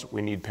someplace else,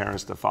 we need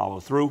parents to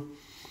follow through.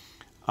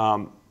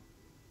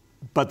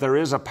 But there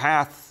is a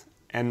path,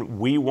 and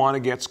we want to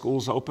get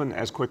schools open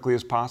as quickly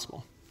as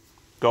possible.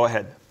 Go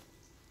ahead.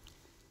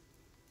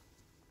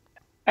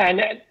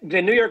 And the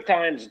New York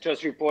Times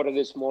just reported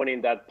this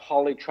morning that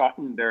Polly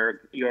Trottenberg,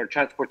 your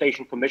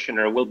transportation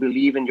commissioner, will be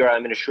leaving your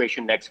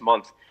administration next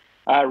month.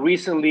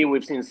 Recently,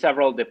 we've seen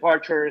several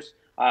departures.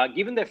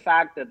 Given the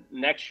fact that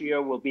next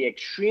year will be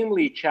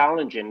extremely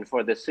challenging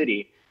for the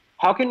city,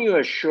 how can you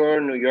assure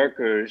New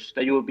Yorkers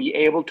that you will be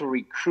able to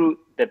recruit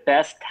the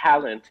best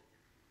talent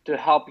to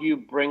help you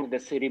bring the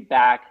city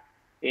back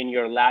in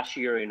your last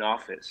year in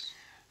office?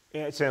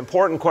 It's an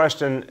important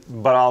question,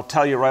 but I'll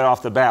tell you right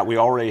off the bat, we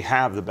already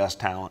have the best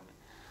talent.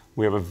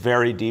 We have a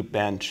very deep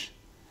bench.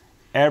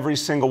 Every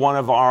single one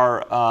of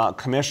our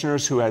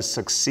commissioners who has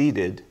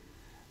succeeded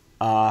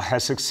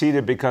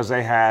because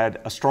they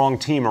had a strong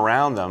team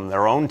around them,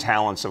 their own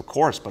talents, of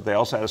course, but they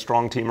also had a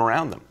strong team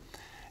around them.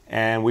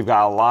 And we've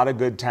got a lot of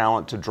good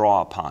talent to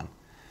draw upon.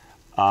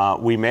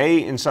 We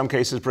may, in some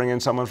cases, bring in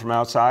someone from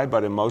outside,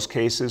 but in most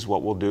cases,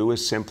 what we'll do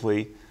is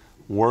simply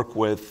work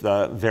with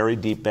the very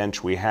deep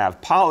bench we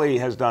have. Polly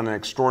has done an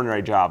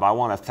extraordinary job. I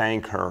want to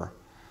thank her.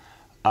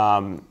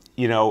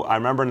 You know, I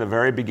remember in the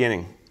very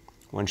beginning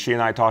when she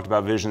and I talked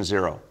about Vision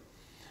Zero,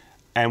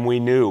 and we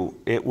knew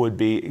it would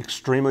be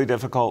extremely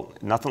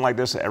difficult. Nothing like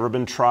this had ever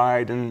been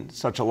tried in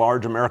such a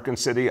large American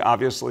city,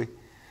 obviously,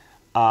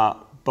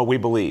 but we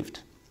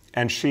believed.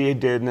 And she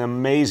did an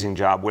amazing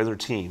job with her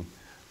team,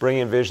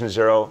 bringing Vision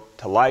Zero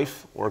to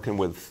life, working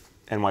with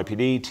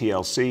NYPD,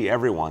 TLC,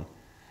 everyone.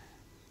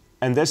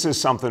 And this is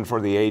something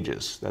for the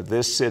ages, that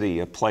this city,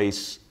 a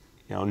place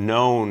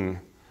known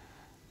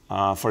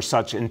for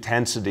such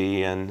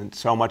intensity and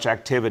so much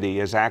activity,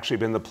 has actually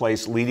been the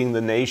place leading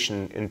the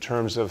nation in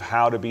terms of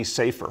how to be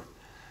safer,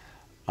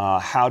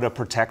 how to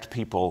protect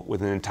people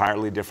with an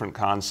entirely different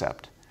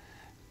concept.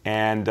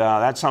 And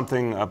that's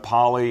something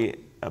Polly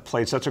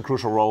played such a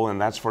crucial role in.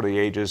 That's for the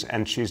ages.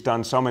 And she's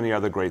done so many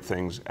other great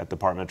things at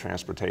Department of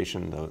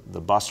Transportation,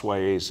 the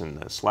busways and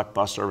the select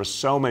bus service,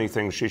 so many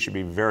things she should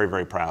be very,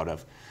 very proud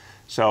of.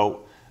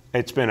 So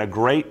it's been a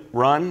great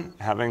run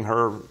having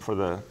her for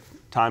the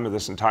time of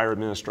this entire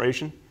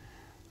administration.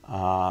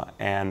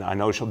 And I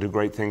know she'll do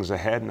great things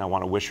ahead, and I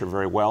want to wish her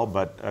very well.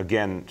 But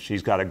again,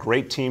 she's got a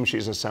great team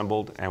she's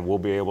assembled, and we'll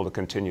be able to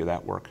continue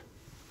that work.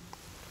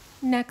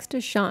 Next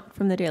is Shant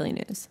from the Daily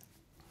News.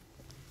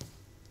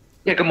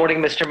 Yeah, good morning,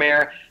 Mr.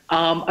 Mayor.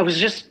 I was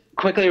just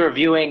quickly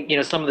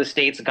reviewing, some of the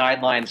state's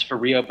guidelines for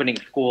reopening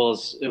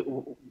schools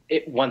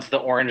once the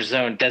orange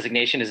zone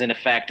designation is in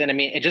effect. And I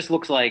mean, it just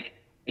looks like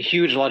a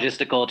huge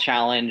logistical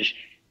challenge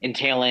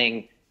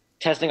entailing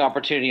testing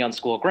opportunity on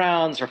school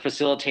grounds or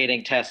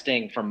facilitating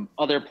testing from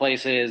other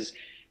places,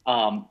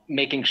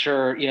 making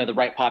sure, the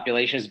right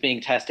population is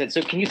being tested.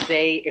 So can you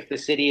say if the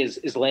city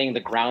is laying the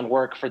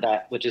groundwork for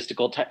that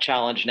logistical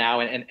challenge now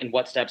and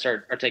what steps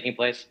are taking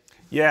place?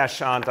 Yeah,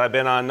 Shant, I've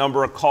been on a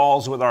number of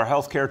calls with our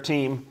healthcare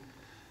team,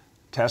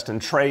 test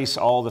and trace,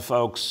 all the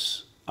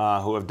folks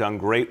who have done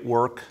great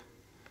work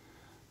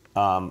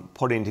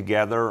putting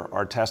together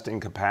our testing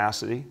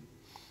capacity.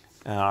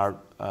 Our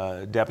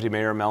Deputy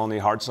Mayor Melanie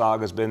Hartzog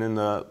has been in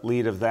the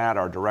lead of that.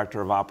 Our Director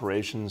of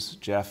Operations,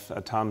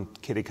 Tom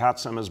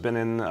Kittikatsam, has been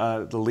in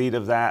the lead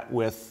of that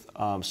with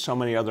so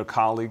many other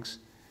colleagues.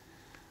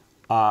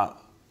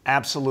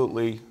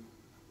 Absolutely,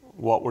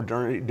 what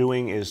we're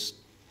doing is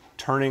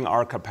turning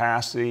our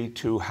capacity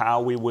to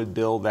how we would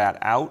build that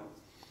out.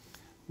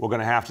 We're going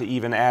to have to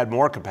even add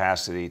more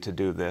capacity to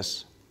do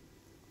this.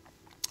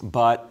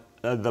 But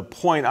the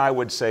point I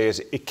would say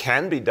is it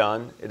can be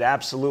done. It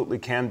absolutely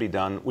can be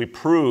done. We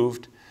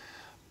proved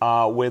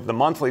with the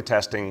monthly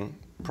testing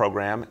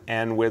program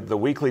and with the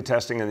weekly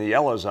testing in the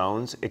yellow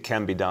zones, it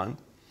can be done.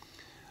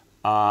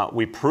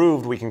 We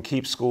proved we can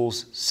keep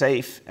schools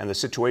safe, and the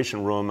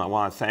Situation Room, I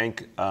want to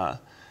thank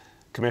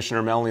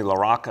Commissioner Melanie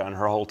LaRocca and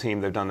her whole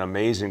team. They've done an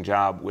amazing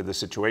job with the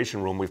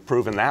Situation Room. We've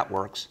proven that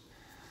works.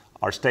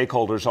 Our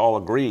stakeholders all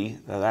agree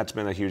that that's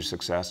been a huge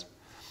success.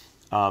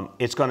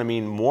 It's going to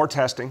mean more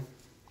testing.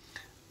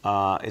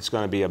 It's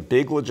going to be a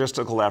big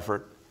logistical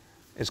effort.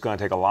 It's going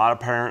to take a lot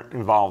of parent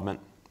involvement,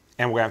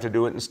 and we have to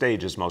do it in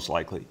stages, most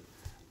likely,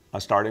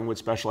 starting with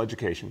special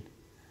education.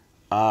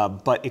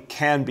 But it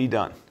can be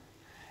done.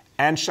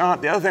 And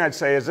Shant, the other thing I'd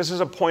say is this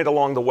is a point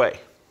along the way.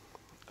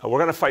 We're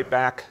going to fight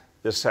back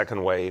this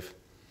second wave.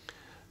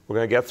 We're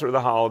going to get through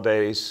the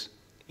holidays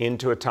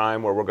into a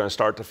time where we're going to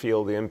start to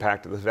feel the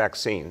impact of the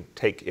vaccine.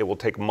 It will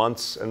take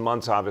months and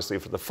months, obviously,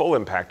 for the full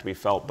impact to be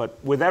felt. But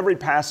with every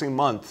passing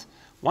month,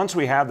 once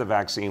we have the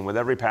vaccine, with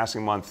every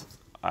passing month,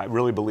 I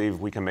really believe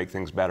we can make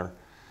things better.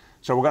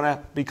 So we're going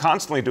to be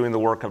constantly doing the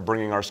work of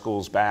bringing our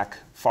schools back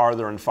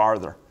farther and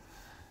farther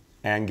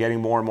and getting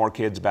more and more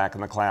kids back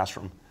in the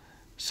classroom.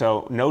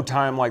 So no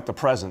time like the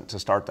present to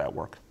start that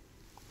work.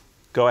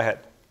 Go ahead.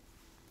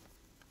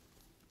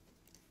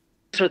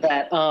 Thanks for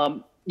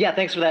that. Yeah,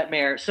 thanks for that,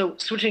 Mayor. So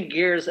switching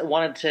gears, I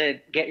wanted to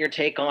get your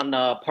take on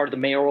part of the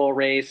mayoral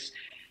race,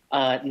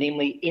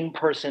 namely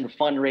in-person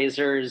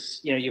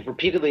fundraisers. You've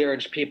repeatedly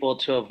urged people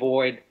to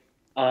avoid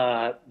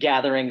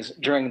gatherings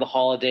during the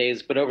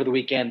holidays, but over the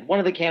weekend, one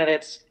of the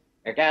candidates,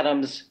 Eric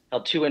Adams,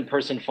 held 2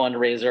 in-person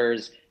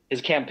fundraisers.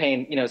 His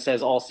campaign,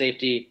 says all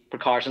safety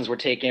precautions were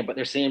taken, but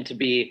there seemed to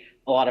be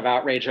a lot of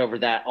outrage over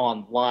that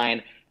online.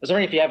 I was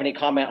wondering if you have any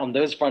comment on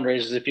those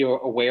fundraisers, if you're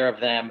aware of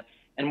them,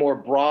 and more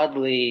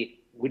broadly,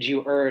 would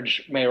you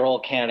urge mayoral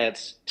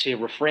candidates to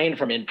refrain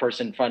from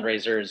in-person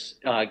fundraisers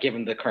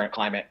given the current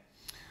climate?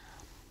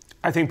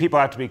 I think people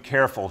have to be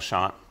careful,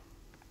 Shant.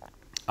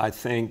 I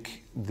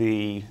think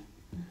the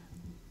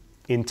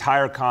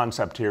entire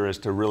concept here is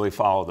to really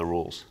follow the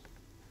rules.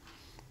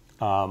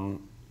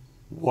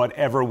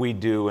 Whatever we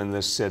do in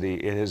this city,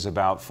 it is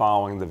about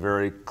following the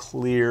very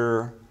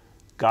clear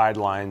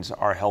guidelines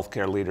our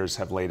healthcare leaders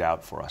have laid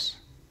out for us.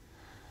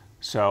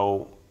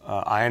 So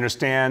I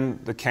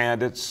understand the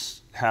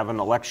candidates have an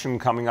election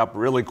coming up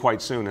really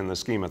quite soon in the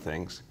scheme of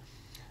things.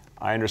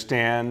 I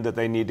understand that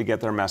they need to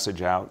get their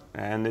message out,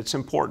 and it's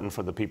important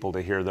for the people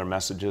to hear their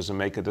messages and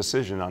make a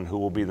decision on who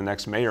will be the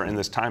next mayor in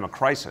this time of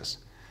crisis.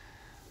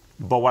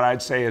 But what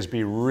I'd say is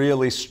be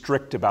really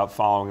strict about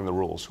following the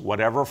rules.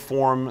 Whatever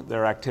form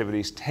their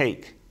activities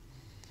take,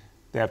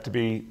 they have to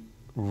be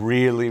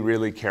really,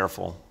 really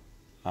careful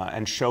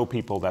and show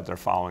people that they're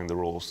following the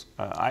rules.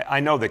 I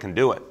know they can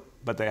do it,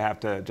 but they have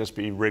to just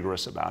be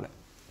rigorous about it.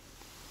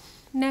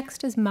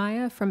 Next is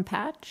Maya from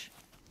Patch.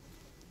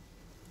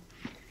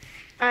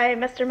 Hi,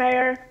 Mr.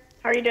 Mayor.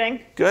 How are you doing?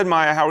 Good,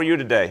 Maya. How are you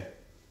today?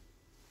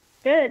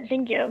 Good,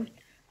 thank you.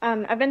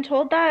 I've been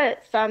told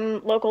that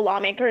some local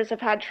lawmakers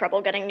have had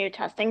trouble getting new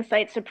testing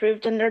sites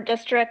approved in their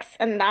districts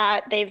and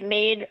that they've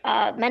made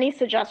many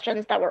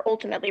suggestions that were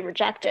ultimately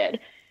rejected.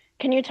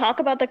 Can you talk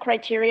about the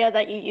criteria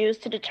that you use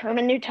to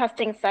determine new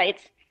testing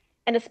sites,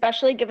 and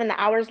especially given the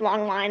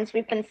hours-long lines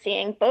we've been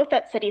seeing both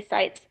at city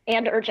sites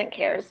and urgent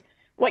cares,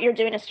 what you're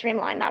doing to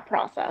streamline that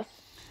process?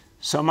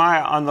 So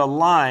Maya, on the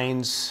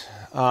lines,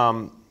 you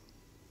know,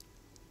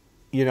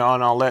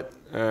 and I'll let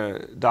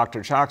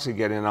Dr. Choksi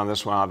get in on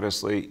this one,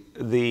 obviously.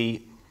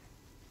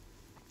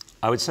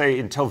 I would say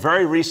until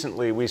very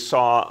recently, we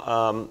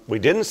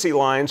didn't see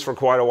lines for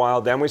quite a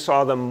while. Then we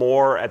saw them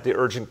more at the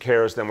urgent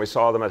cares than we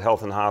saw them at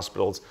health and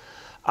hospitals.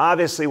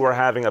 Obviously, we're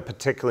having a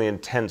particularly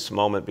intense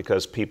moment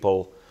because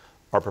people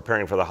are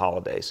preparing for the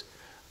holidays.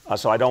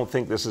 So I don't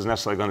think this is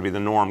necessarily going to be the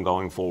norm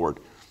going forward.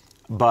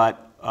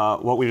 But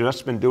what we've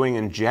just been doing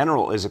in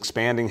general is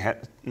expanding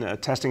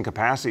testing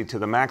capacity to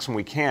the maximum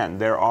we can.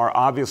 There are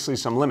obviously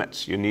some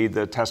limits. You need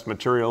the test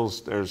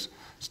materials, there's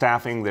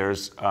staffing,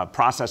 there's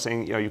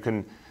processing. You know, you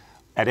can,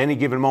 at any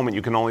given moment,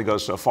 you can only go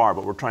so far,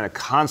 but we're trying to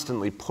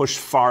constantly push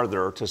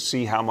farther to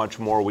see how much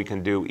more we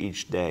can do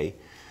each day.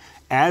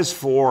 As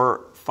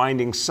for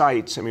finding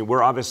sites, I mean,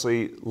 we're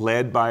obviously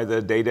led by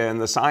the data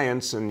and the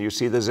science, and you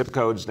see the zip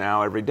codes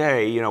now every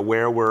day, you know,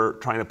 where we're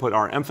trying to put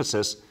our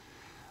emphasis.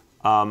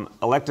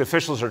 Elected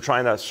officials are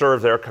trying to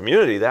serve their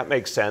community. That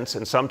makes sense.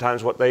 And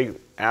sometimes what they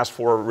ask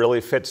for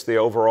really fits the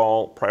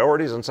overall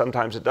priorities, and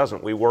sometimes it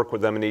doesn't. We work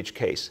with them in each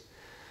case.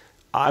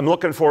 I'm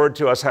looking forward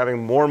to us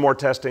having more and more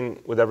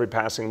testing with every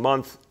passing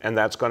month, and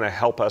that's going to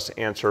help us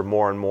answer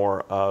more and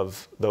more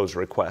of those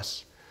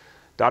requests.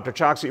 Dr.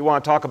 Choksi, you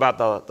want to talk about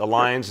the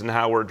lines and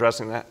how we're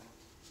addressing that?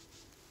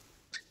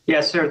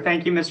 Yes, sir.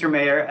 Thank you, Mr.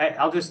 Mayor.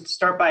 I'll just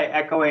start by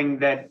echoing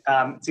that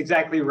it's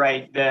exactly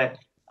right.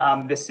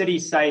 The city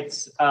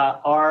sites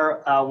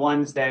are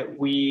ones that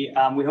we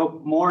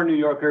hope more New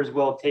Yorkers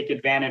will take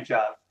advantage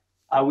of.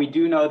 We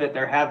do know that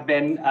there have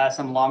been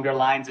some longer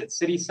lines at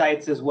city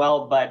sites as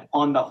well, but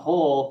on the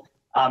whole,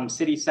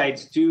 city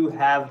sites do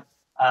have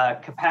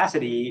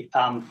capacity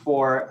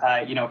for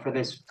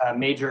this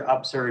major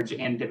upsurge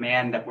in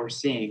demand that we're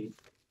seeing.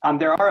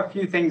 There are a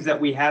few things that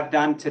we have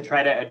done to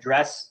try to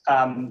address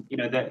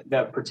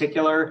the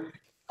particular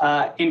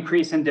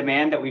increase in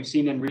demand that we've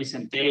seen in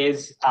recent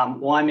days.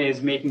 One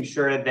is making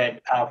sure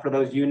that for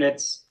those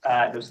units,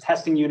 those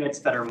testing units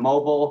that are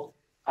mobile,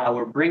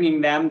 we're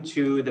bringing them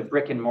to the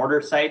brick and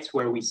mortar sites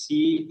where we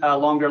see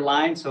longer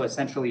lines, so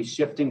essentially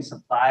shifting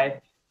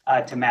supply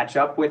to match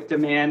up with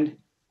demand.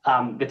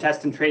 The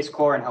Test and Trace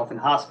Corps and health and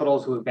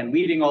hospitals who have been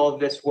leading all of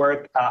this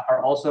work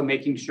are also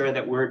making sure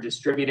that we're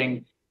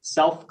distributing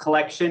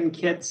self-collection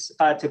kits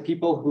to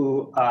people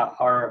who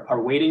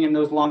are waiting in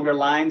those longer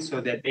lines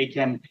so that they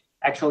can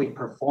actually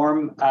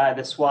perform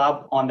the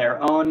swab on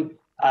their own,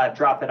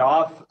 drop it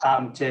off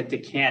to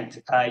decant,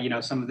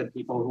 some of the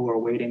people who are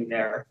waiting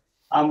there.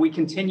 We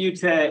continue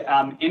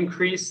to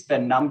increase the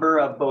number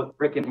of both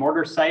brick and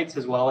mortar sites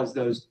as well as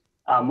those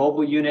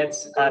mobile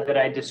units that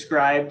I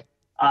described,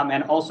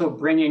 and also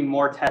bringing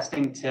more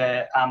testing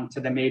to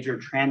the major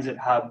transit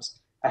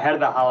hubs ahead of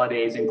the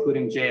holidays,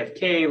 including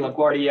JFK,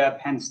 LaGuardia,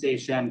 Penn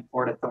Station,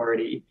 Port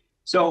Authority.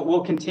 So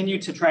we'll continue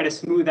to try to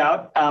smooth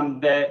out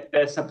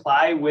the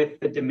supply with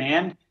the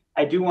demand.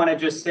 I do want to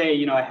just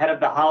say, ahead of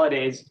the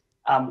holidays,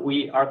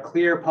 our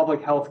clear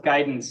public health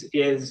guidance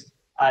is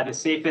the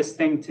safest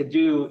thing to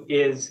do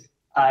is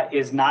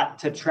not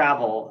to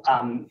travel.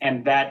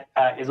 And that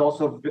is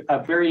also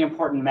a very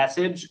important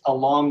message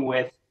along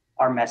with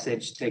our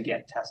message to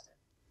get tested.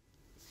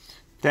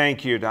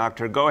 Thank you,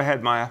 Doctor. Go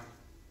ahead, Maya.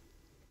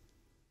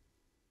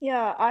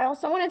 Yeah, I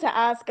also wanted to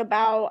ask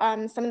about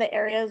some of the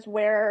areas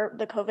where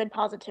the COVID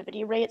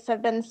positivity rates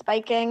have been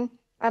spiking.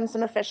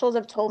 Some officials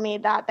have told me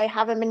that they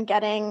haven't been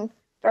getting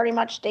very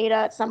much data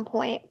at some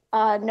point,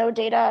 no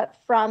data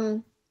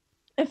from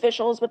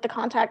officials with the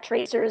contact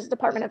tracers,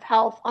 Department of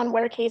Health, on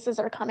where cases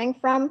are coming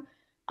from.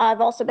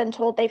 I've also been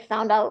told they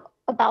found out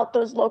about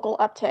those local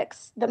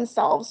upticks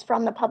themselves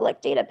from the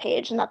public data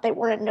page and that they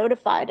weren't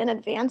notified in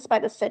advance by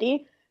the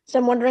city. So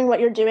I'm wondering what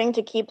you're doing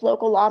to keep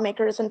local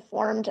lawmakers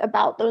informed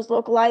about those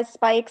localized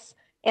spikes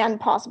and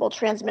possible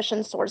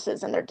transmission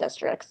sources in their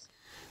districts.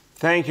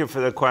 Thank you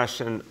for the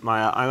question,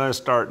 Maya. I'm going to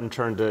start and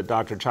turn to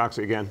Dr.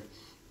 Choksi again.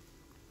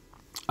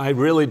 I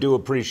really do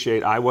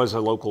appreciate, I was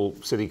a local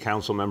city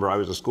council member, I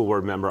was a school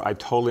board member. I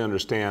totally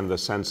understand the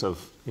sense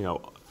of,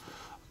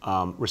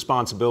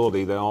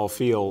 responsibility they all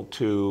feel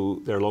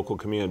to their local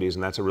communities,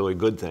 and that's a really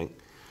good thing.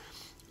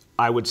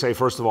 I would say,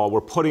 first of all,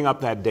 we're putting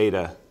up that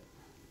data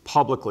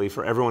publicly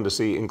for everyone to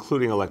see,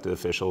 including elected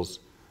officials.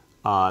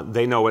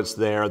 They know it's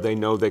there. They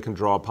know they can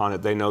draw upon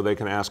it. They know they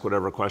can ask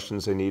whatever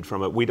questions they need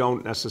from it. We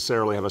don't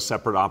necessarily have a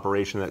separate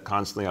operation that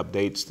constantly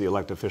updates the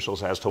elected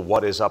officials as to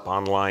what is up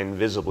online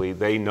visibly.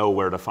 They know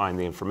where to find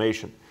the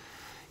information.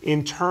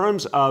 In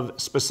terms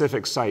of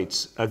specific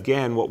sites,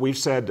 again, what we've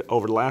said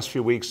over the last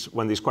few weeks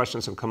when these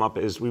questions have come up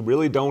is we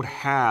really don't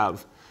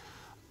have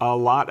a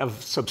lot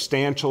of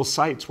substantial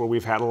sites where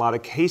we've had a lot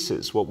of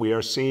cases. What we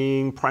are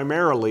seeing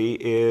primarily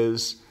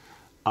is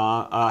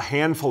a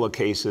handful of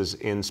cases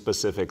in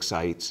specific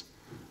sites,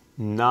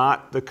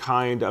 not the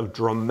kind of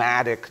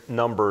dramatic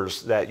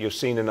numbers that you've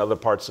seen in other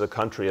parts of the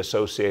country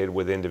associated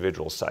with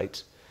individual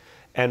sites.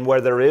 And where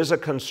there is a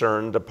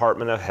concern,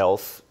 Department of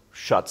Health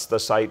shuts the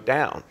site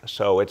down.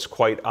 So it's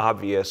quite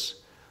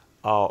obvious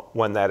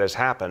when that has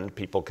happened.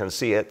 People can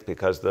see it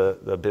because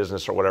the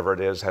business or whatever it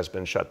is has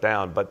been shut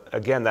down. But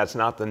again, that's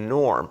not the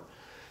norm.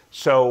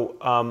 So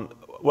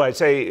what I'd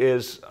say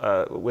is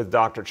with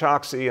Dr.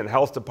 Choksi and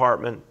Health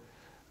Department,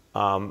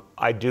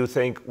 I do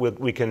think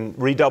we can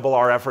redouble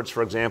our efforts.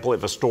 For example,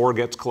 if a store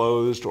gets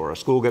closed or a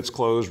school gets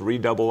closed,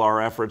 redouble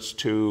our efforts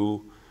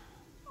to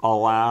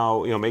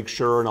allow, make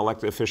sure an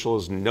elected official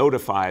is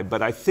notified.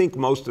 But I think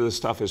most of this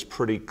stuff is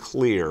pretty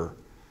clear.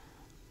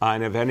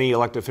 And if any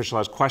elected official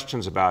has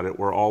questions about it,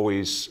 we're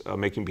always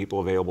making people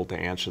available to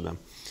answer them.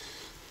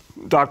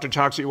 Dr.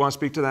 Choksi, you want to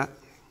speak to that?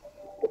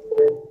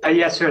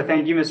 Yes, sir.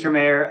 Thank you, Mr.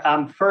 Mayor.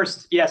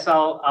 First, yes,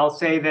 I'll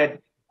say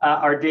that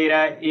our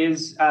data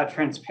is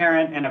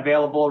transparent and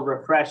available,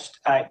 refreshed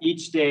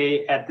each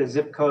day at the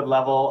zip code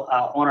level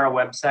on our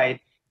website.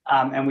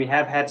 And we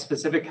have had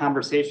specific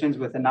conversations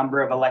with a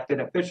number of elected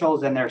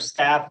officials and their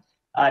staff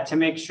to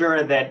make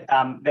sure that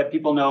that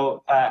people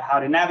know how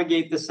to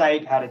navigate the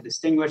site, how to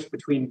distinguish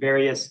between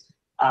various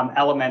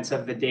elements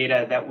of the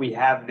data that we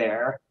have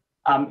there.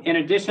 In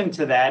addition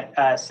to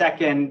that,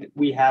 second,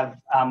 we have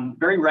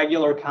very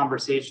regular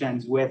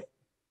conversations with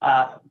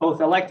both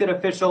elected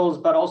officials,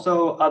 but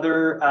also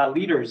other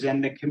leaders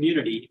in the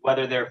community,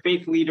 whether they're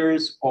faith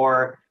leaders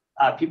or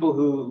people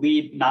who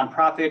lead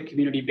nonprofit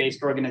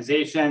community-based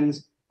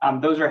organizations.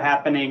 Those are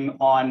happening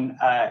on,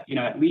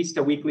 at least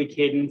a weekly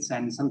cadence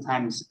and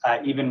sometimes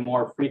even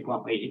more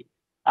frequently.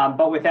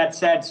 But with that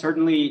said,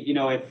 certainly,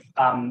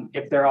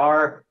 if there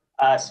are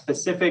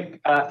specific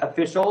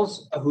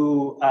officials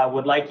who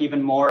would like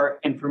even more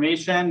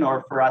information,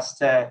 or for us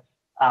to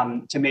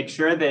make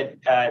sure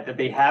that that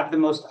they have the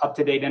most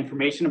up-to-date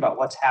information about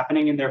what's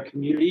happening in their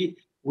community,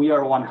 we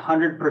are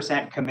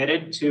 100%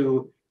 committed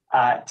to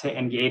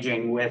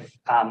engaging with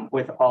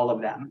all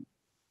of them.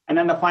 And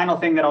then the final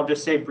thing that I'll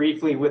just say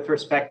briefly with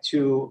respect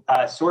to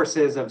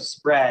sources of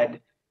spread,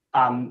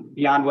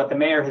 beyond what the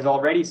mayor has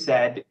already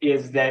said,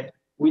 is that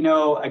we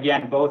know,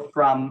 again, both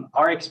from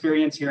our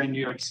experience here in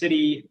New York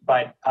City,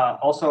 but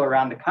also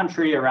around the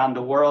country, around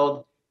the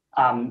world,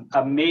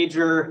 a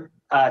major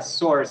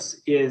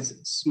source is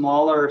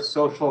smaller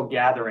social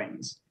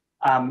gatherings.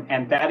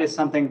 And that is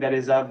something that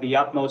is of the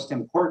utmost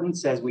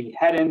importance as we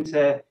head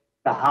into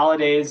the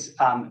holidays,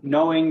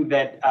 knowing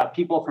that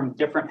people from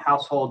different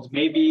households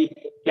may be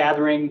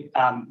gathering,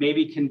 may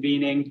be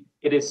convening.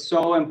 It is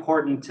so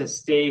important to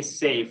stay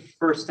safe.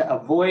 First, to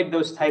avoid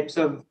those types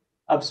of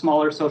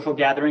smaller social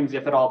gatherings,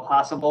 if at all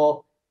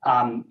possible.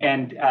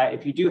 And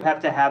if you do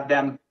have to have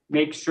them,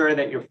 make sure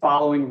that you're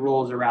following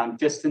rules around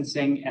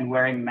distancing and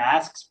wearing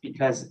masks,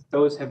 because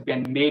those have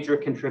been major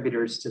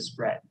contributors to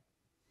spread.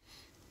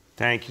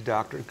 Thank you,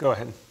 Doctor. Go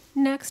ahead.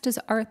 Next is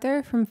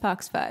Arthur from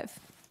Fox 5.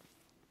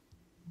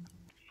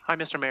 Hi,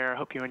 Mr. Mayor. I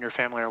hope you and your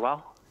family are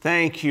well.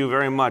 Thank you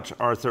very much,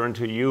 Arthur, and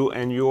to you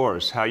and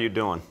yours. How you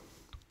doing?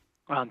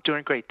 I'm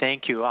doing great,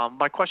 thank you.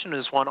 My question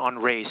is one on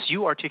race.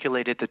 You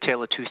articulated the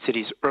tale of two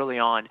cities early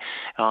on.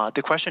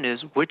 The question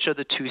is, which of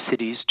the two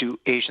cities do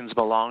Asians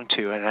belong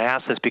to? And I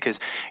ask this because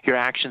your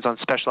actions on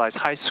specialized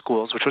high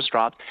schools, which was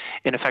dropped,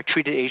 in effect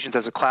treated Asians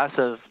as a class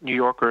of New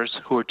Yorkers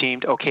who were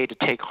deemed okay to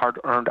take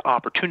hard-earned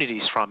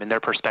opportunities from in their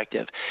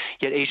perspective.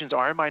 Yet Asians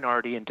are a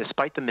minority, and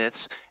despite the myths,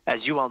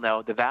 as you all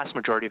know, the vast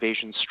majority of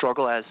Asians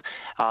struggle as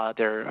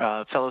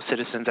their fellow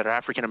citizens that are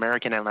African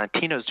American and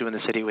Latinos do in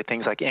the city with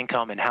things like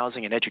income and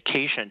housing and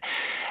education.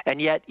 And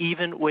yet,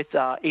 even with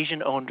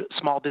Asian-owned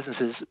small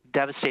businesses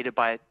devastated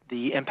by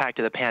the impact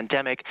of the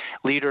pandemic,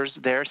 leaders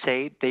there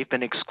say they've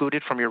been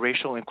excluded from your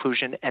Racial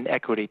Inclusion and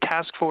Equity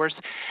Task Force.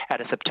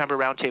 At a September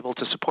roundtable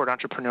to support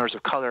entrepreneurs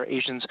of color,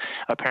 Asians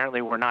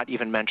apparently were not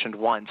even mentioned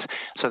once.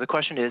 So the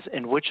question is,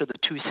 in which of the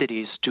two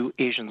cities do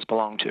Asians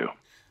belong to?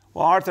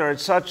 Well, Arthur,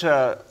 it's such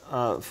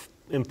a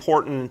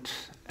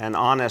important and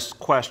honest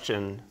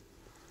question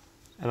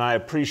and I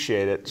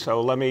appreciate it.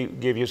 So let me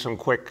give you some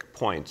quick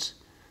points.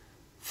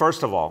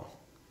 First of all,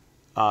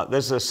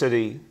 this is a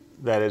city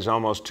that is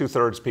almost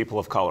 2/3 people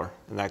of color,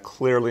 and that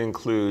clearly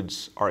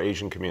includes our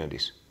Asian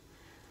communities.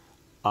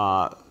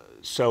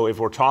 So if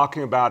we're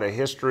talking about a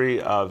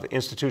history of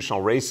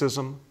institutional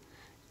racism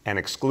and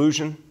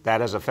exclusion,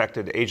 that has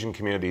affected Asian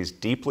communities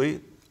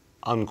deeply,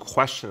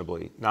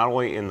 unquestionably, not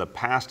only in the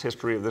past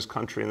history of this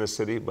country and this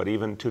city, but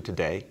even to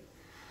today.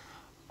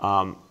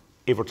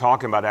 If we're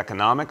talking about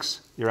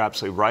economics, you're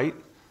absolutely right.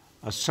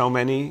 So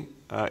many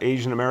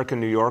Asian American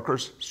New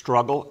Yorkers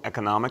struggle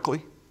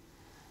economically.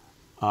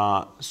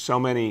 So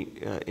many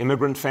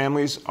immigrant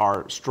families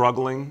are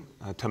struggling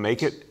to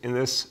make it in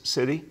this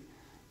city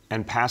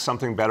and pass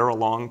something better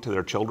along to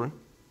their children.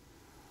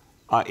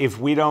 If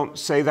we don't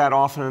say that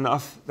often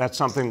enough, that's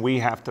something we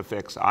have to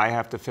fix, I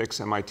have to fix,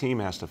 and my team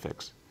has to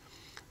fix.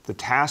 The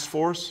task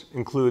force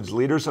includes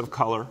leaders of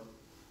color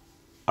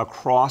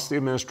across the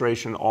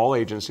administration, all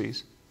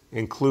agencies,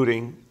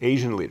 including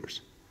Asian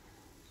leaders.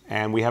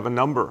 And we have a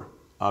number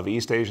of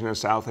East Asian and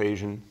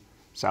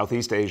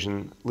Southeast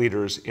Asian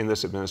leaders in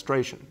this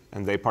administration,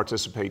 and they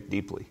participate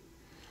deeply.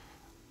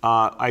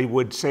 I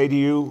would say to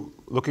you,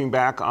 looking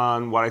back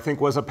on what I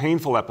think was a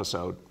painful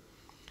episode,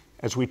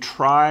 as we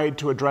tried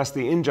to address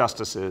the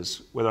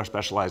injustices with our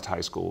specialized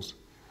high schools,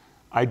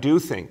 I do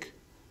think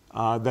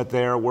that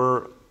there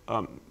were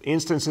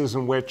instances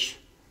in which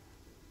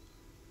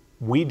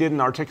we didn't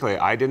articulate.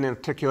 I didn't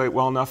articulate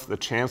well enough. The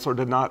chancellor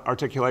did not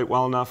articulate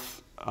well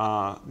enough.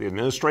 The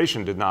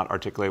administration did not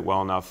articulate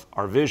well enough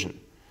our vision,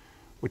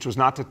 which was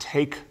not to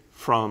take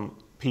from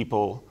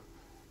people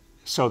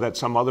so that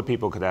some other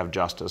people could have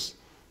justice,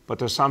 but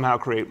to somehow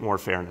create more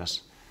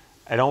fairness.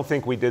 I don't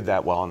think we did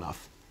that well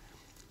enough.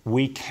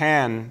 We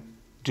can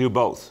do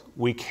both.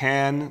 We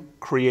can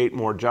create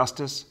more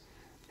justice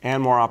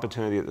and more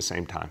opportunity at the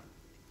same time.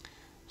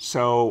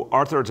 So,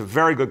 Arthur, it's a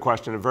very good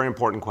question, a very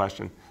important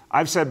question.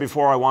 I've said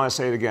before, I want to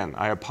say it again.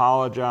 I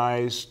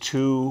apologize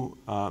to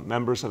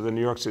members of the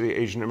New York City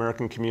Asian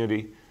American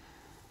community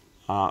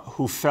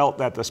who felt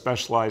that the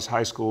specialized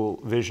high school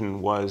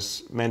vision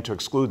was meant to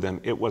exclude them.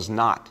 It was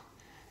not.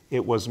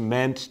 It was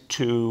meant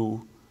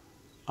to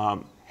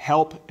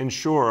help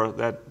ensure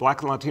that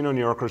Black and Latino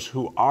New Yorkers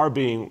who are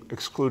being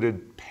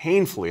excluded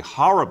painfully,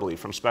 horribly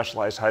from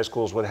specialized high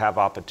schools would have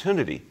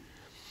opportunity,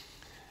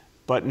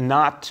 but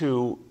not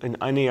to in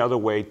any other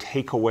way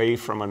take away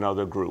from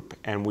another group.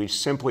 And we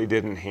simply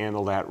didn't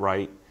handle that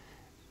right.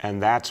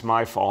 And that's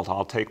my fault.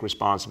 I'll take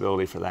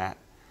responsibility for that.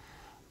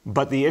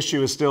 But the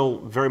issue is still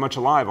very much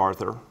alive,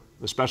 Arthur.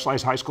 The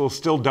specialized high schools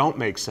still don't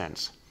make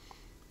sense.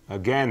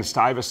 Again,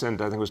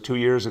 Stuyvesant, I think it was 2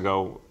 years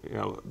ago,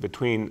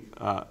 between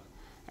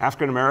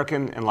African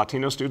American and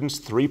Latino students,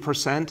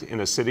 3%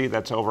 in a city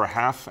that's over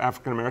half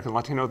African American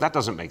Latino. That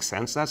doesn't make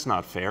sense. That's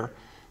not fair.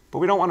 But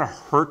we don't want to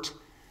hurt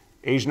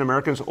Asian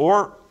Americans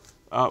or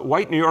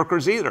white New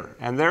Yorkers either,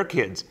 and their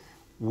kids.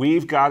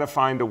 We've got to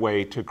find a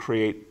way to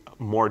create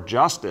more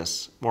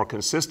justice, more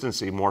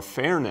consistency, more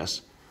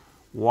fairness,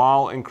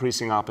 while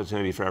increasing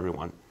opportunity for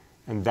everyone.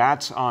 And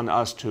that's on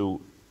us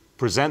to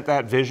present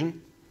that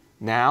vision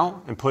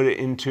now and put it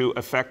into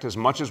effect as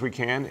much as we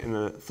can in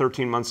the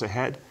 13 months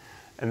ahead.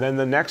 And then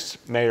the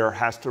next mayor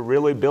has to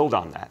really build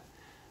on that,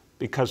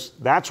 because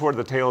that's where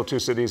the tale of two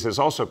cities is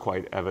also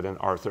quite evident,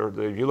 Arthur.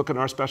 If you look at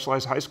our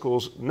specialized high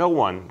schools, no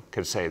one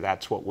could say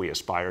that's what we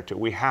aspire to.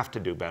 We have to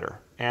do better,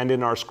 and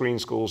in our screen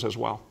schools as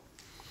well.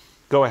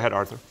 Go ahead,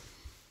 Arthur.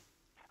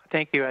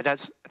 Thank you.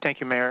 Thank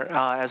you, Mayor.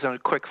 As a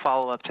quick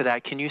follow-up to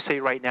that, can you say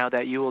right now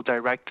that you will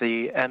direct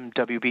the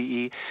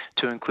MWBE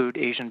to include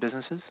Asian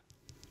businesses?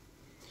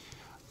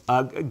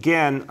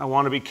 Again, I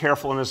want to be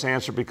careful in this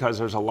answer because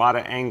there's a lot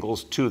of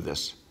angles to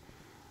this.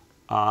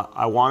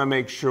 I want to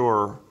make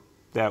sure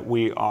that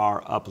we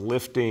are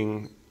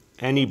uplifting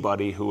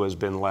anybody who has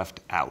been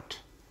left out.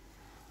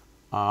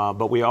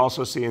 But we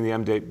also see in the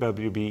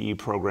MWBE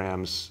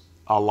programs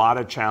a lot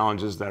of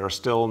challenges that are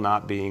still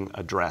not being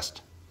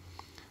addressed.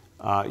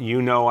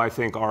 I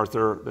think,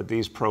 Arthur, that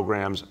these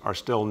programs are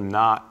still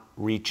not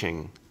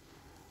reaching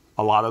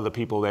a lot of the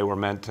people they were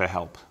meant to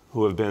help,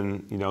 who have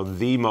been,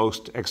 the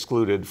most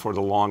excluded for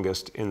the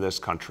longest in this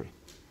country.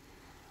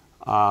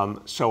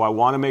 So I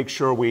want to make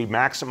sure we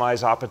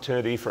maximize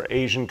opportunity for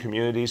Asian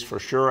communities for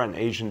sure and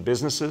Asian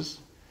businesses.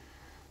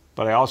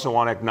 But I also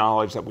want to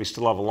acknowledge that we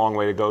still have a long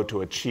way to go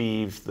to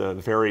achieve the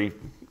very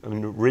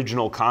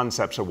original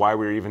concepts of why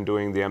we're even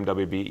doing the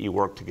MWBE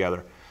work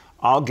together.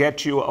 I'll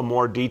get you a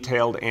more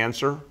detailed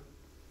answer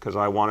because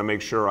I want to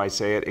make sure I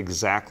say it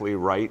exactly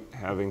right,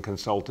 having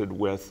consulted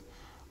with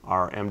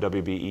our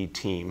MWBE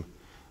team.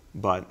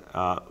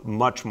 But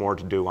much more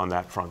to do on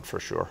that front for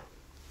sure.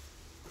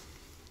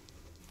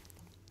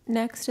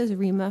 Next is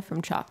Rima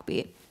from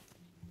Chalkbeat.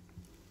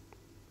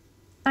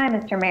 Hi,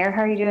 Mr. Mayor.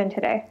 How are you doing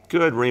today?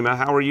 Good, Rima.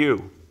 How are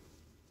you?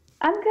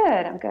 I'm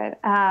good.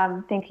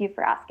 Thank you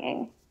for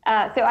asking.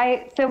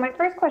 So my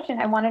first question,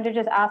 I wanted to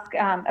just ask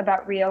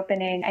about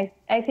reopening.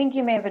 I think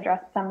you may have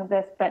addressed some of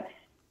this,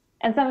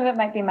 and some of it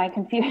might be my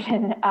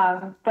confusion.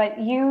 But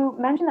you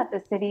mentioned that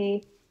the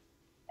city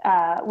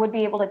would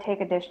be able to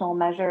take additional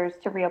measures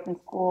to reopen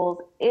schools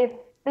if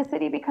the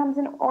city becomes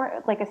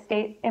like a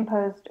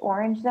state-imposed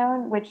orange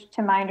zone, which,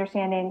 to my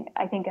understanding,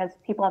 I think, as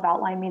people have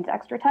outlined, means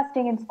extra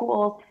testing in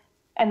schools,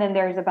 and then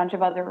there's a bunch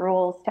of other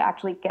rules to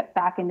actually get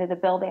back into the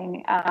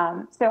building.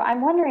 So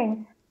I'm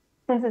wondering,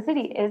 since the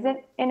city isn't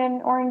in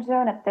an orange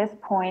zone at this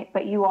point,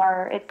 but you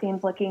are, it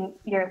seems,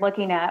 you're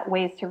looking at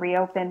ways to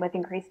reopen with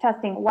increased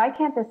testing, why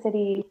can't the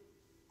city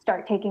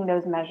start taking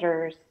those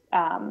measures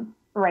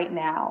right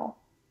now?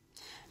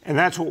 And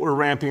that's what we're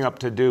ramping up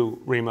to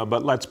do, Rima.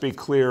 But let's be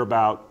clear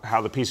about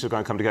how the pieces are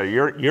going to come together.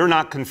 You're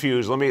not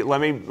confused. Let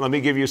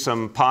me give you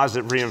some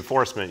positive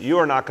reinforcement. You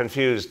are not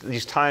confused.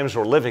 These times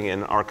we're living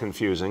in are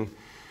confusing.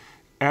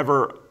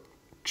 Ever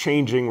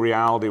changing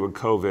reality with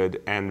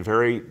COVID and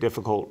very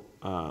difficult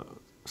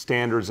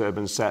standards that have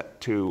been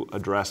set to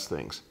address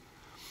things.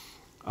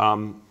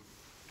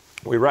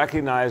 We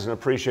recognize and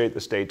appreciate the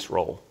state's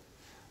role.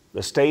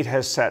 The state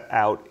has set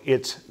out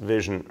its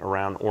vision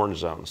around orange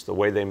zones, the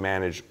way they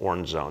manage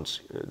orange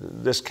zones.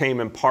 This came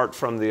in part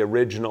from the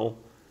original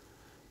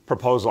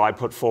proposal I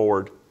put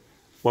forward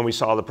when we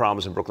saw the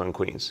problems in Brooklyn and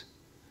Queens.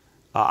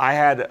 I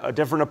had a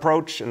different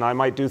approach, and I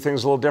might do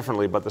things a little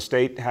differently, but the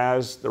state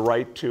has the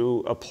right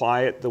to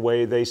apply it the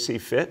way they see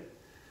fit.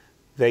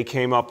 They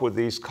came up with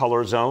these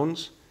color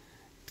zones,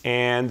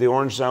 and the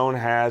orange zone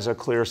has a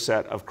clear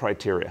set of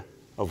criteria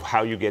of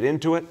how you get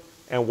into it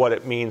and what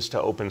it means to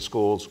open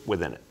schools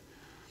within it.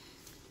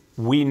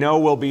 We know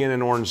we'll be in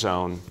an orange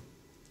zone,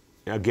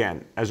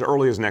 again, as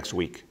early as next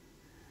week.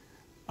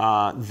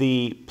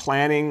 The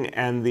planning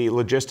and the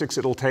logistics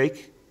it'll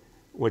take,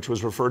 which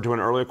was referred to in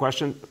an earlier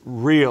question,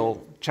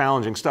 real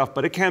challenging stuff,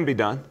 but it can be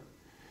done.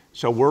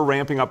 So we're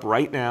ramping up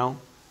right now,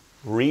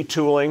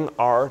 retooling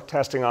our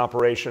testing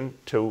operation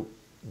to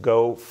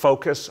go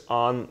focus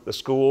on the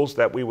schools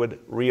that we would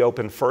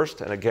reopen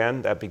first. And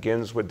again, that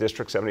begins with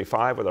District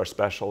 75 with our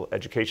special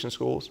education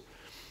schools.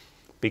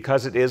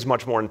 Because it is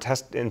much more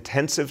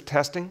intensive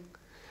testing,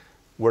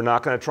 we're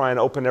not going to try and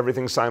open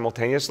everything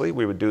simultaneously.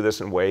 We would do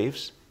this in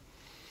waves.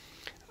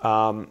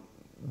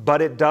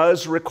 But it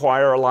does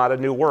require a lot of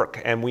new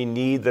work, and we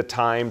need the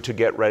time to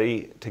get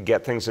ready to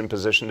get things in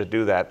position to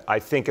do that. I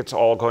think it's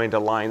all going to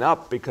line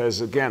up because,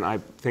 again, I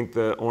think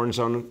the orange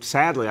zone,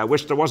 sadly, I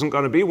wish there wasn't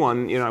going to be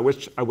one. You know,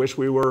 I wish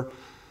we were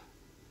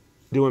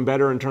doing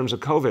better in terms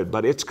of COVID,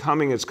 but it's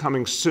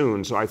coming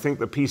soon. So I think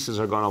the pieces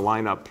are going to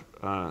line up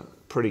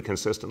pretty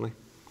consistently.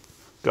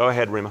 Go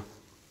ahead, Rima.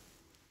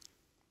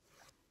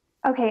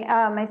 Okay,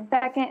 my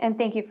second, and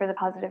thank you for the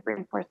positive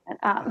reinforcement.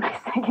 My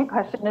second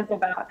question is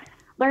about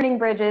learning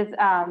bridges.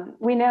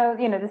 We know,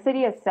 the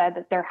city has said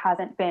that there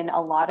hasn't been a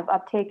lot of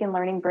uptake in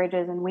learning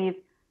bridges, and we've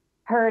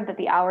heard that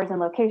the hours and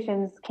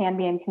locations can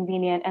be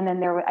inconvenient. And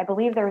then I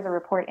believe there was a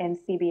report in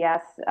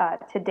CBS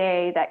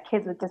today that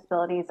kids with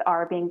disabilities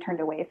are being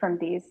turned away from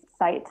these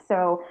sites.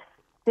 So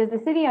does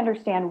the city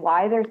understand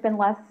why there's been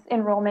less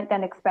enrollment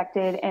than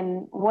expected?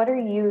 And what are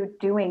you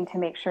doing to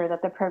make sure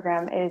that the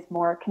program is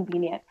more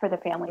convenient for the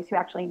families who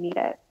actually need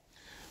it?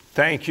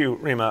 Thank you,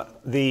 Rima.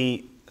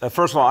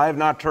 First of all, I have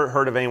not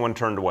heard of anyone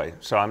turned away,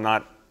 so I'm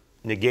not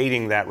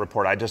negating that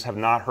report. I just have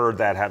not heard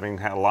that, having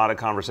had a lot of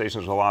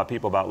conversations with a lot of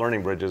people about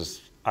learning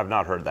bridges. I've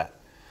not heard that.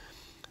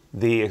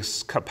 The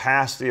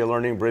capacity of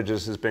learning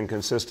bridges has been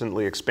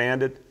consistently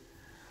expanded.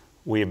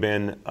 We've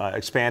been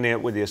expanding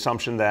it with the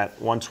assumption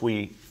that once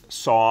we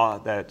saw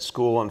that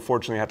school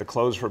unfortunately had to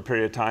close for a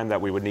period of time,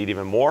 that we would need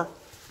even more.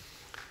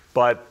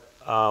 But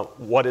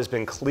what has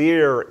been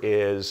clear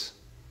is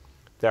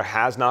there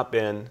has not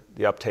been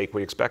the uptake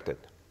we expected.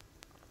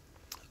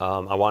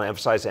 I want to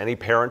emphasize to any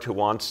parent who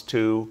wants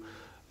to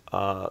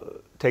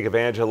take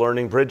advantage of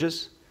learning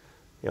bridges,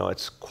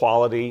 it's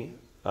quality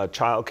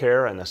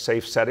childcare and a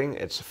safe setting.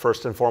 It's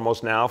first and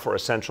foremost now for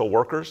essential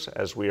workers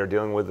as we are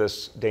dealing with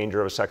this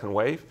danger of a second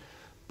wave.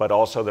 But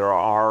also there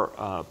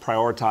are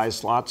prioritized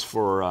slots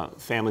for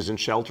families in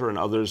shelter and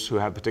others who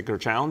have particular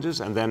challenges.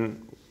 And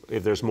then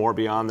if there's more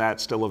beyond that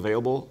still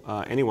available,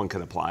 anyone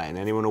can apply. And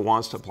anyone who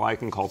wants to apply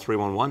can call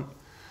 311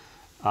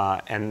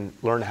 and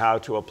learn how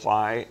to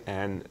apply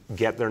and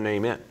get their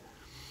name in.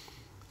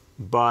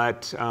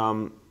 But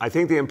I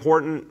think the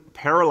important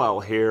parallel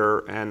here,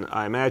 and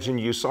I imagine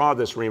you saw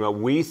this, Rima,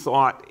 we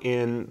thought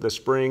in the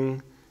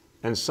spring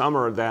and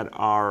summer that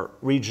our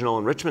regional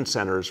enrichment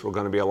centers were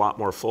going to be a lot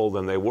more full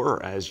than they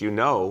were. As you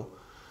know,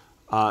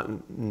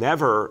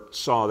 never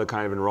saw the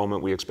kind of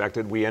enrollment we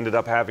expected. We ended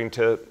up having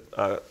to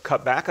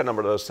cut back a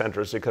number of those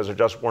centers because there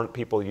just weren't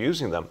people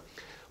using them.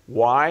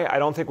 Why? I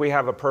don't think we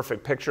have a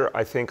perfect picture.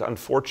 I think,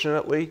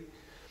 unfortunately,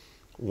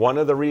 one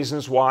of the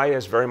reasons why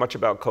is very much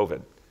about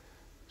COVID.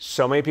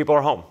 So many people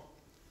are home.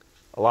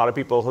 A lot of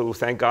people who,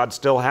 thank God,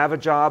 still have a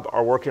job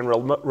are working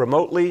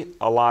remotely.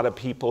 A lot of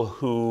people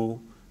who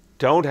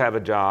don't have a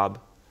job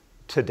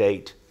to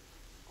date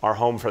are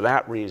home for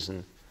that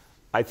reason.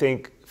 I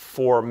think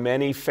for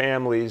many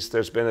families,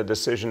 there's been a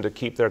decision to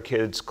keep their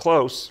kids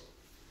close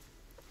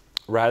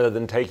rather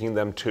than taking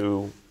them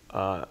to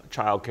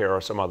childcare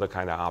or some other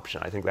kind of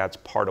option. I think that's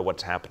part of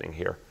what's happening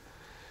here.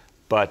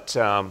 But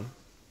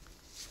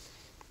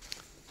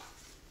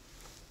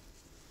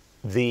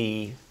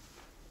The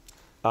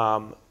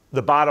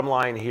bottom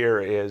line here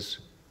is,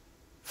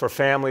 for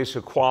families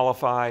who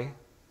qualify,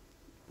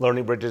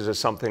 Learning Bridges is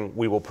something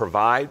we will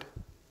provide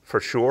for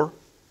sure,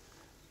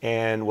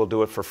 and we'll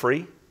do it for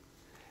free.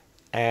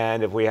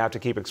 And if we have to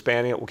keep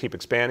expanding it, we'll keep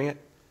expanding it.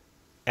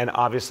 And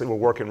obviously, we're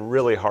working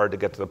really hard to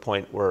get to the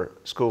point where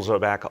schools are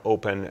back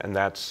open, and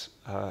that's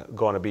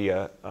going to be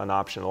an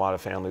option a lot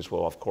of families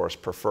will, of course,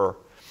 prefer.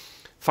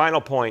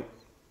 Final point,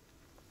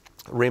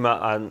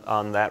 Rima,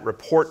 on that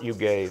report you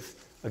gave.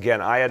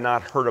 Again, I had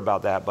not heard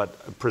about that,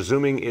 but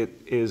presuming it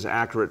is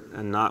accurate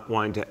and not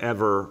wanting to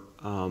ever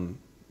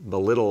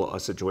belittle a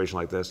situation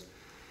like this,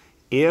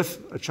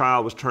 if a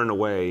child was turned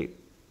away,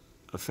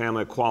 a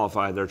family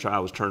qualified, their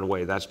child was turned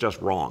away, that's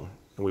just wrong,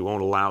 and we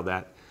won't allow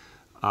that.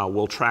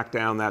 We'll track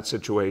down that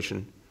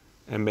situation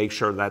and make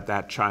sure that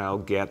that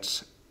child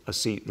gets a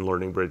seat in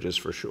Learning Bridges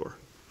for sure.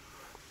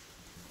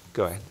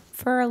 Go ahead.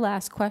 For our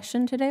last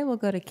question today, we'll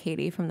go to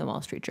Katie from the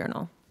Wall Street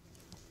Journal.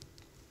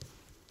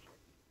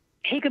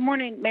 Hey, good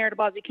morning, Mayor de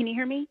Blasio. Can you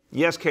hear me?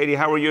 Yes, Katie,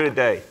 how are you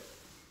today?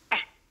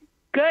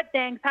 Good,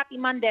 thanks. Happy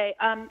Monday.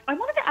 I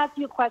wanted to ask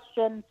you a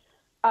question.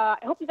 I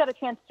hope you got a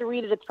chance to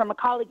read it. It's from a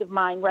colleague of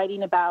mine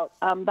writing about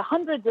the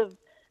hundreds of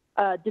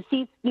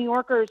deceased New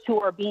Yorkers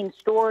who are being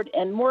stored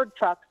in morgue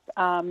trucks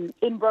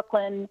in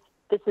Brooklyn.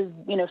 This is,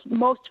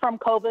 most from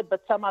COVID,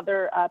 but some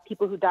other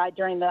people who died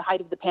during the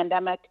height of the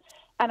pandemic.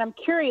 And I'm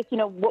curious,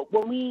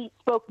 when he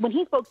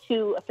spoke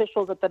to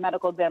officials at the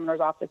medical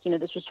examiner's office,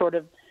 this was sort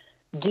of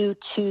due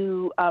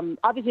to,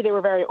 obviously they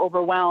were very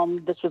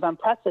overwhelmed. This was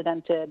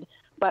unprecedented,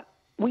 but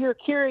we were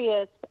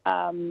curious,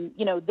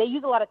 they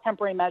use a lot of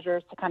temporary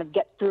measures to kind of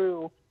get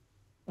through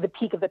the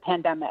peak of the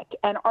pandemic.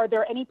 And are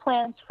there any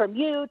plans from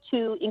you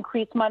to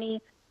increase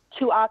money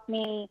to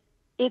ACME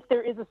if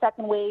there is a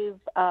second wave?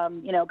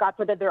 God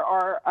forbid there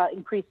are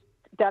increased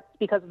deaths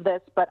because of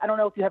this, but I don't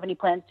know if you have any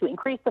plans to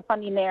increase the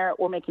funding there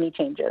or make any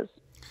changes.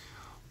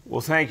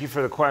 Well, thank you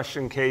for the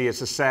question, Katie.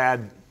 It's a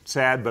sad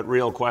but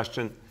real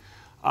question.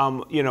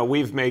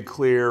 We've made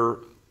clear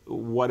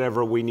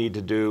whatever we need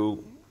to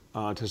do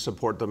to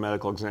support the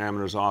medical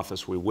examiner's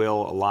office, we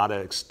will. A lot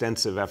of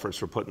extensive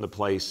efforts were put into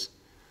place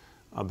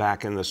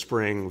back in the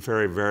spring.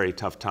 Very, very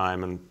tough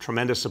time, and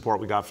tremendous support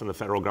we got from the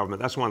federal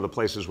government. That's one of the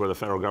places where the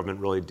federal government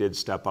really did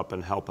step up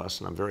and help us,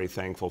 and I'm very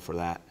thankful for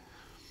that.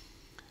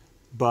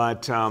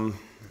 But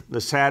the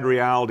sad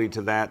reality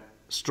to that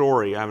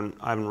story, I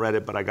haven't read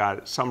it, but I got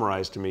it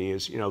summarized to me,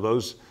 is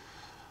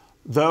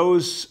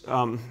those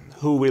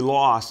who we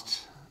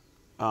lost,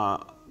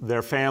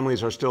 their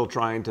families are still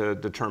trying to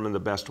determine the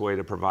best way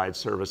to provide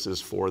services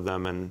for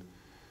them, and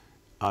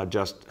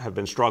just have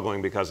been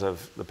struggling because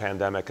of the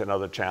pandemic and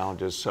other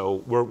challenges.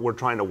 So we're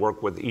trying to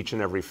work with each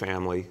and every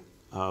family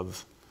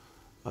of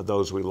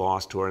those we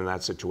lost who are in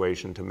that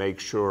situation to make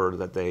sure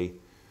that they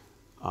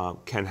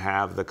can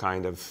have the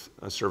kind of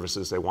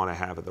services they want to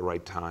have at the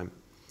right time.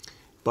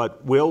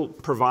 But we'll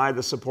provide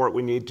the support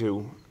we need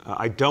to.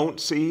 I don't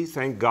see,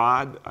 thank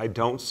God, I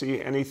don't see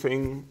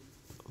anything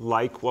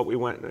like what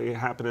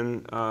happened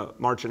in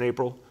March and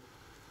April.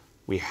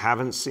 We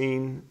haven't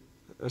seen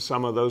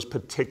some of those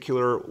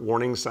particular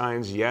warning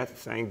signs yet,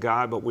 thank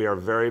God, but we are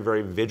very,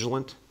 very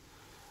vigilant.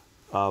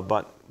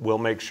 But we'll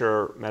make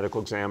sure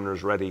medical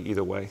examiners ready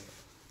either way.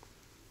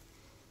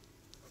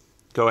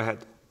 Go ahead.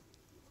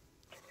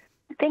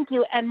 Thank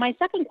you. And my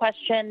second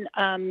question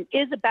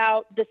is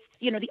about this,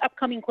 the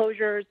upcoming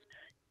closures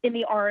in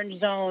the orange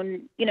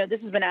zone.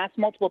 This has been asked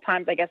multiple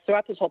times, I guess,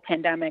 throughout this whole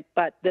pandemic,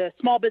 but the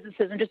small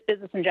businesses and just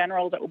business in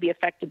general that will be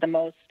affected the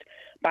most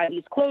by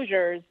these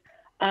closures.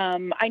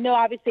 I know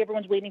obviously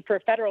everyone's waiting for a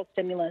federal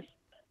stimulus,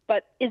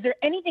 but is there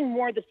anything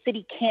more the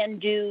city can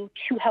do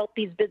to help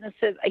these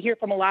businesses? I hear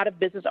from a lot of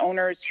business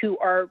owners who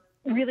are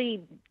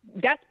really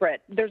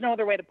desperate. There's no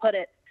other way to put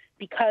it,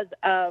 because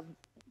of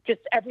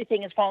just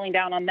everything is falling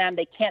down on them.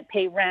 They can't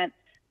pay rent.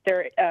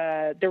 Their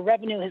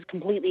revenue has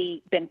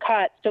completely been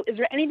cut. So is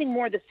there anything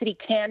more the city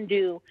can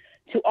do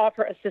to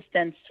offer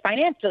assistance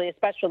financially,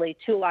 especially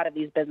to a lot of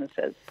these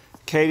businesses?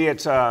 Katie,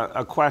 it's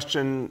a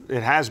question,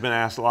 it has been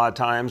asked a lot of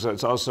times.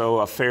 It's also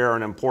a fair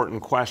and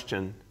important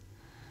question.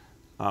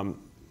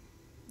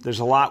 There's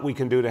a lot we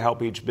can do to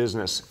help each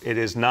business. It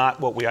is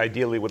not what we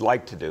ideally would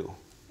like to do.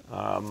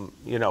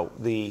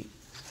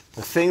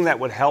 The thing that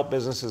would help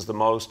businesses the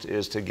most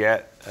is to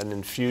get an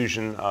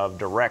infusion of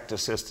direct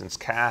assistance,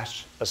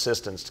 cash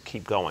assistance to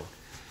keep going.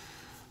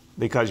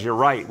 Because you're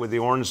right, with the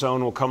orange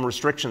zone will come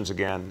restrictions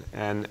again,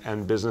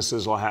 and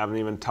businesses will have an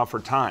even tougher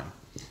time.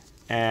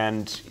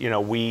 And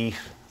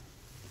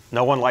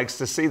no one likes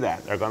to see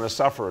that. They're going to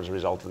suffer as a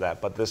result of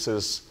that. But this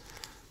is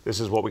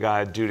what we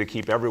got to do to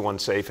keep everyone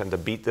safe and to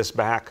beat this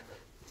back.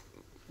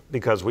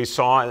 Because we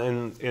saw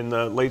in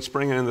the late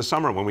spring and in the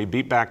summer, when we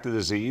beat back the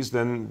disease,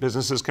 then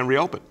businesses can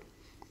reopen.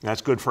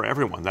 That's good for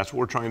everyone. That's what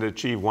we're trying to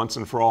achieve once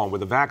and for all. And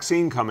with the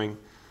vaccine coming,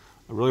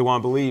 I really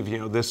want to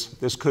believe,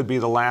 this could be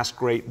the last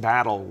great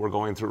battle we're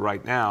going through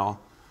right now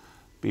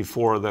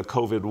before the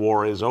COVID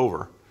war is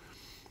over.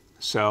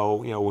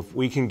 So, if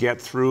we can get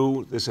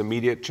through this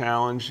immediate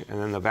challenge and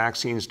then the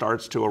vaccine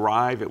starts to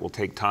arrive, it will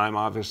take time,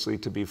 obviously,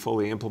 to be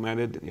fully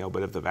implemented.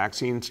 But if the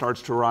vaccine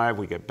starts to arrive,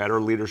 we get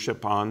better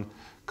leadership on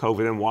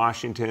COVID in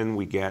Washington,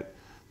 we get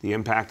the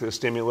impact of the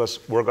stimulus,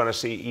 we're going to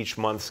see each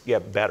month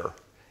get better,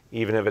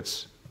 even if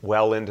it's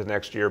well into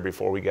next year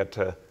before we get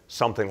to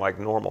something like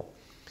normal.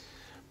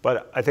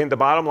 But I think the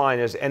bottom line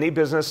is any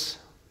business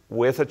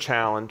with a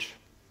challenge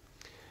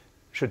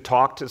should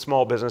talk to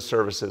small business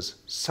services.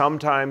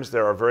 Sometimes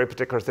there are very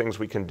particular things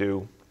we can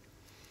do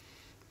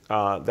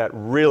that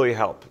really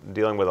help,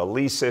 dealing with a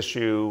lease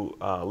issue,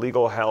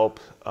 legal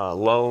help,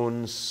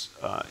 loans,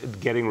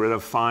 getting rid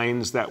of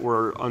fines that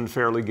were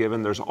unfairly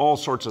given. There's all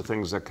sorts of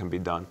things that can be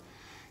done.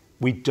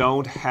 We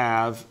don't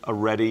have a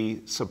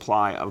ready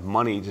supply of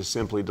money to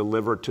simply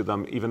deliver to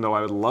them, even though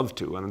I would love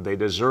to, and they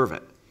deserve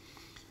it.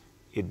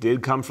 It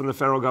did come from the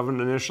federal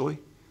government initially.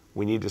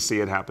 We need to see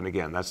it happen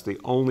again. That's the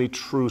only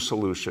true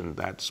solution,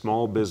 that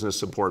small business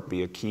support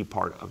be a key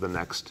part of the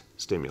next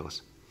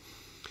stimulus.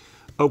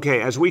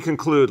 Okay, as we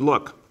conclude,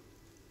 look,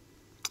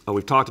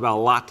 we've talked about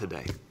a lot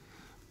today,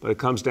 but it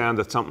comes down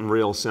to something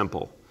real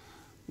simple.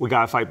 We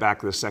got to fight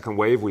back this second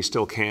wave. We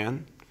still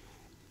can.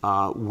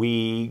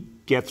 We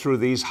get through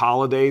these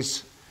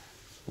holidays,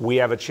 we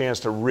have a chance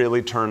to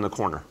really turn the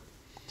corner.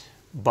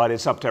 But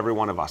it's up to every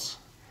one of us.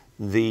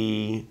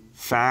 The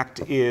fact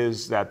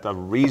is that the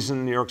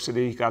reason New York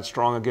City got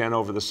strong again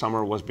over the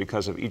summer was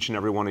because of each and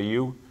every one of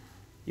you.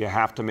 You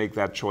have to make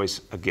that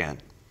choice again.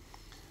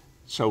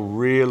 So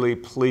really,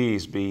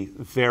 please be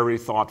very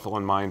thoughtful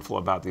and mindful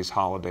about these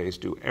holidays.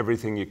 Do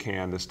everything you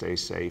can to stay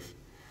safe.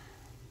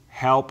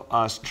 Help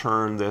us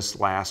turn this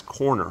last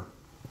corner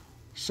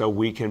so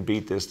we can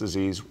beat this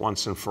disease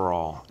once and for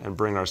all and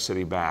bring our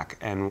city back.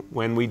 And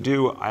when we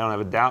do, I don't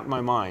have a doubt in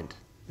my mind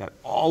that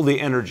all the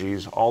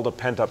energies, all the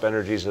pent-up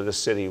energies of the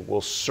city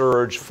will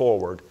surge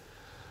forward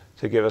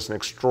to give us an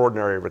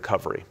extraordinary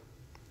recovery.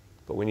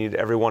 But we need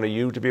every one of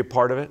you to be a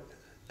part of it,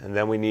 and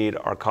then we need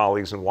our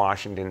colleagues in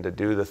Washington to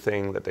do the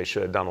thing that they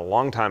should have done a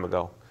long time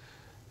ago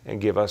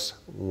and give us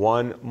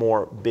one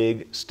more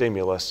big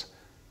stimulus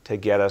to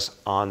get us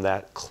on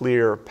that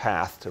clear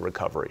path to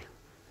recovery.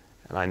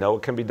 And I know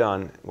it can be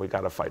done. We've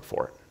got to fight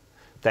for it.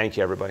 Thank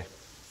you, everybody.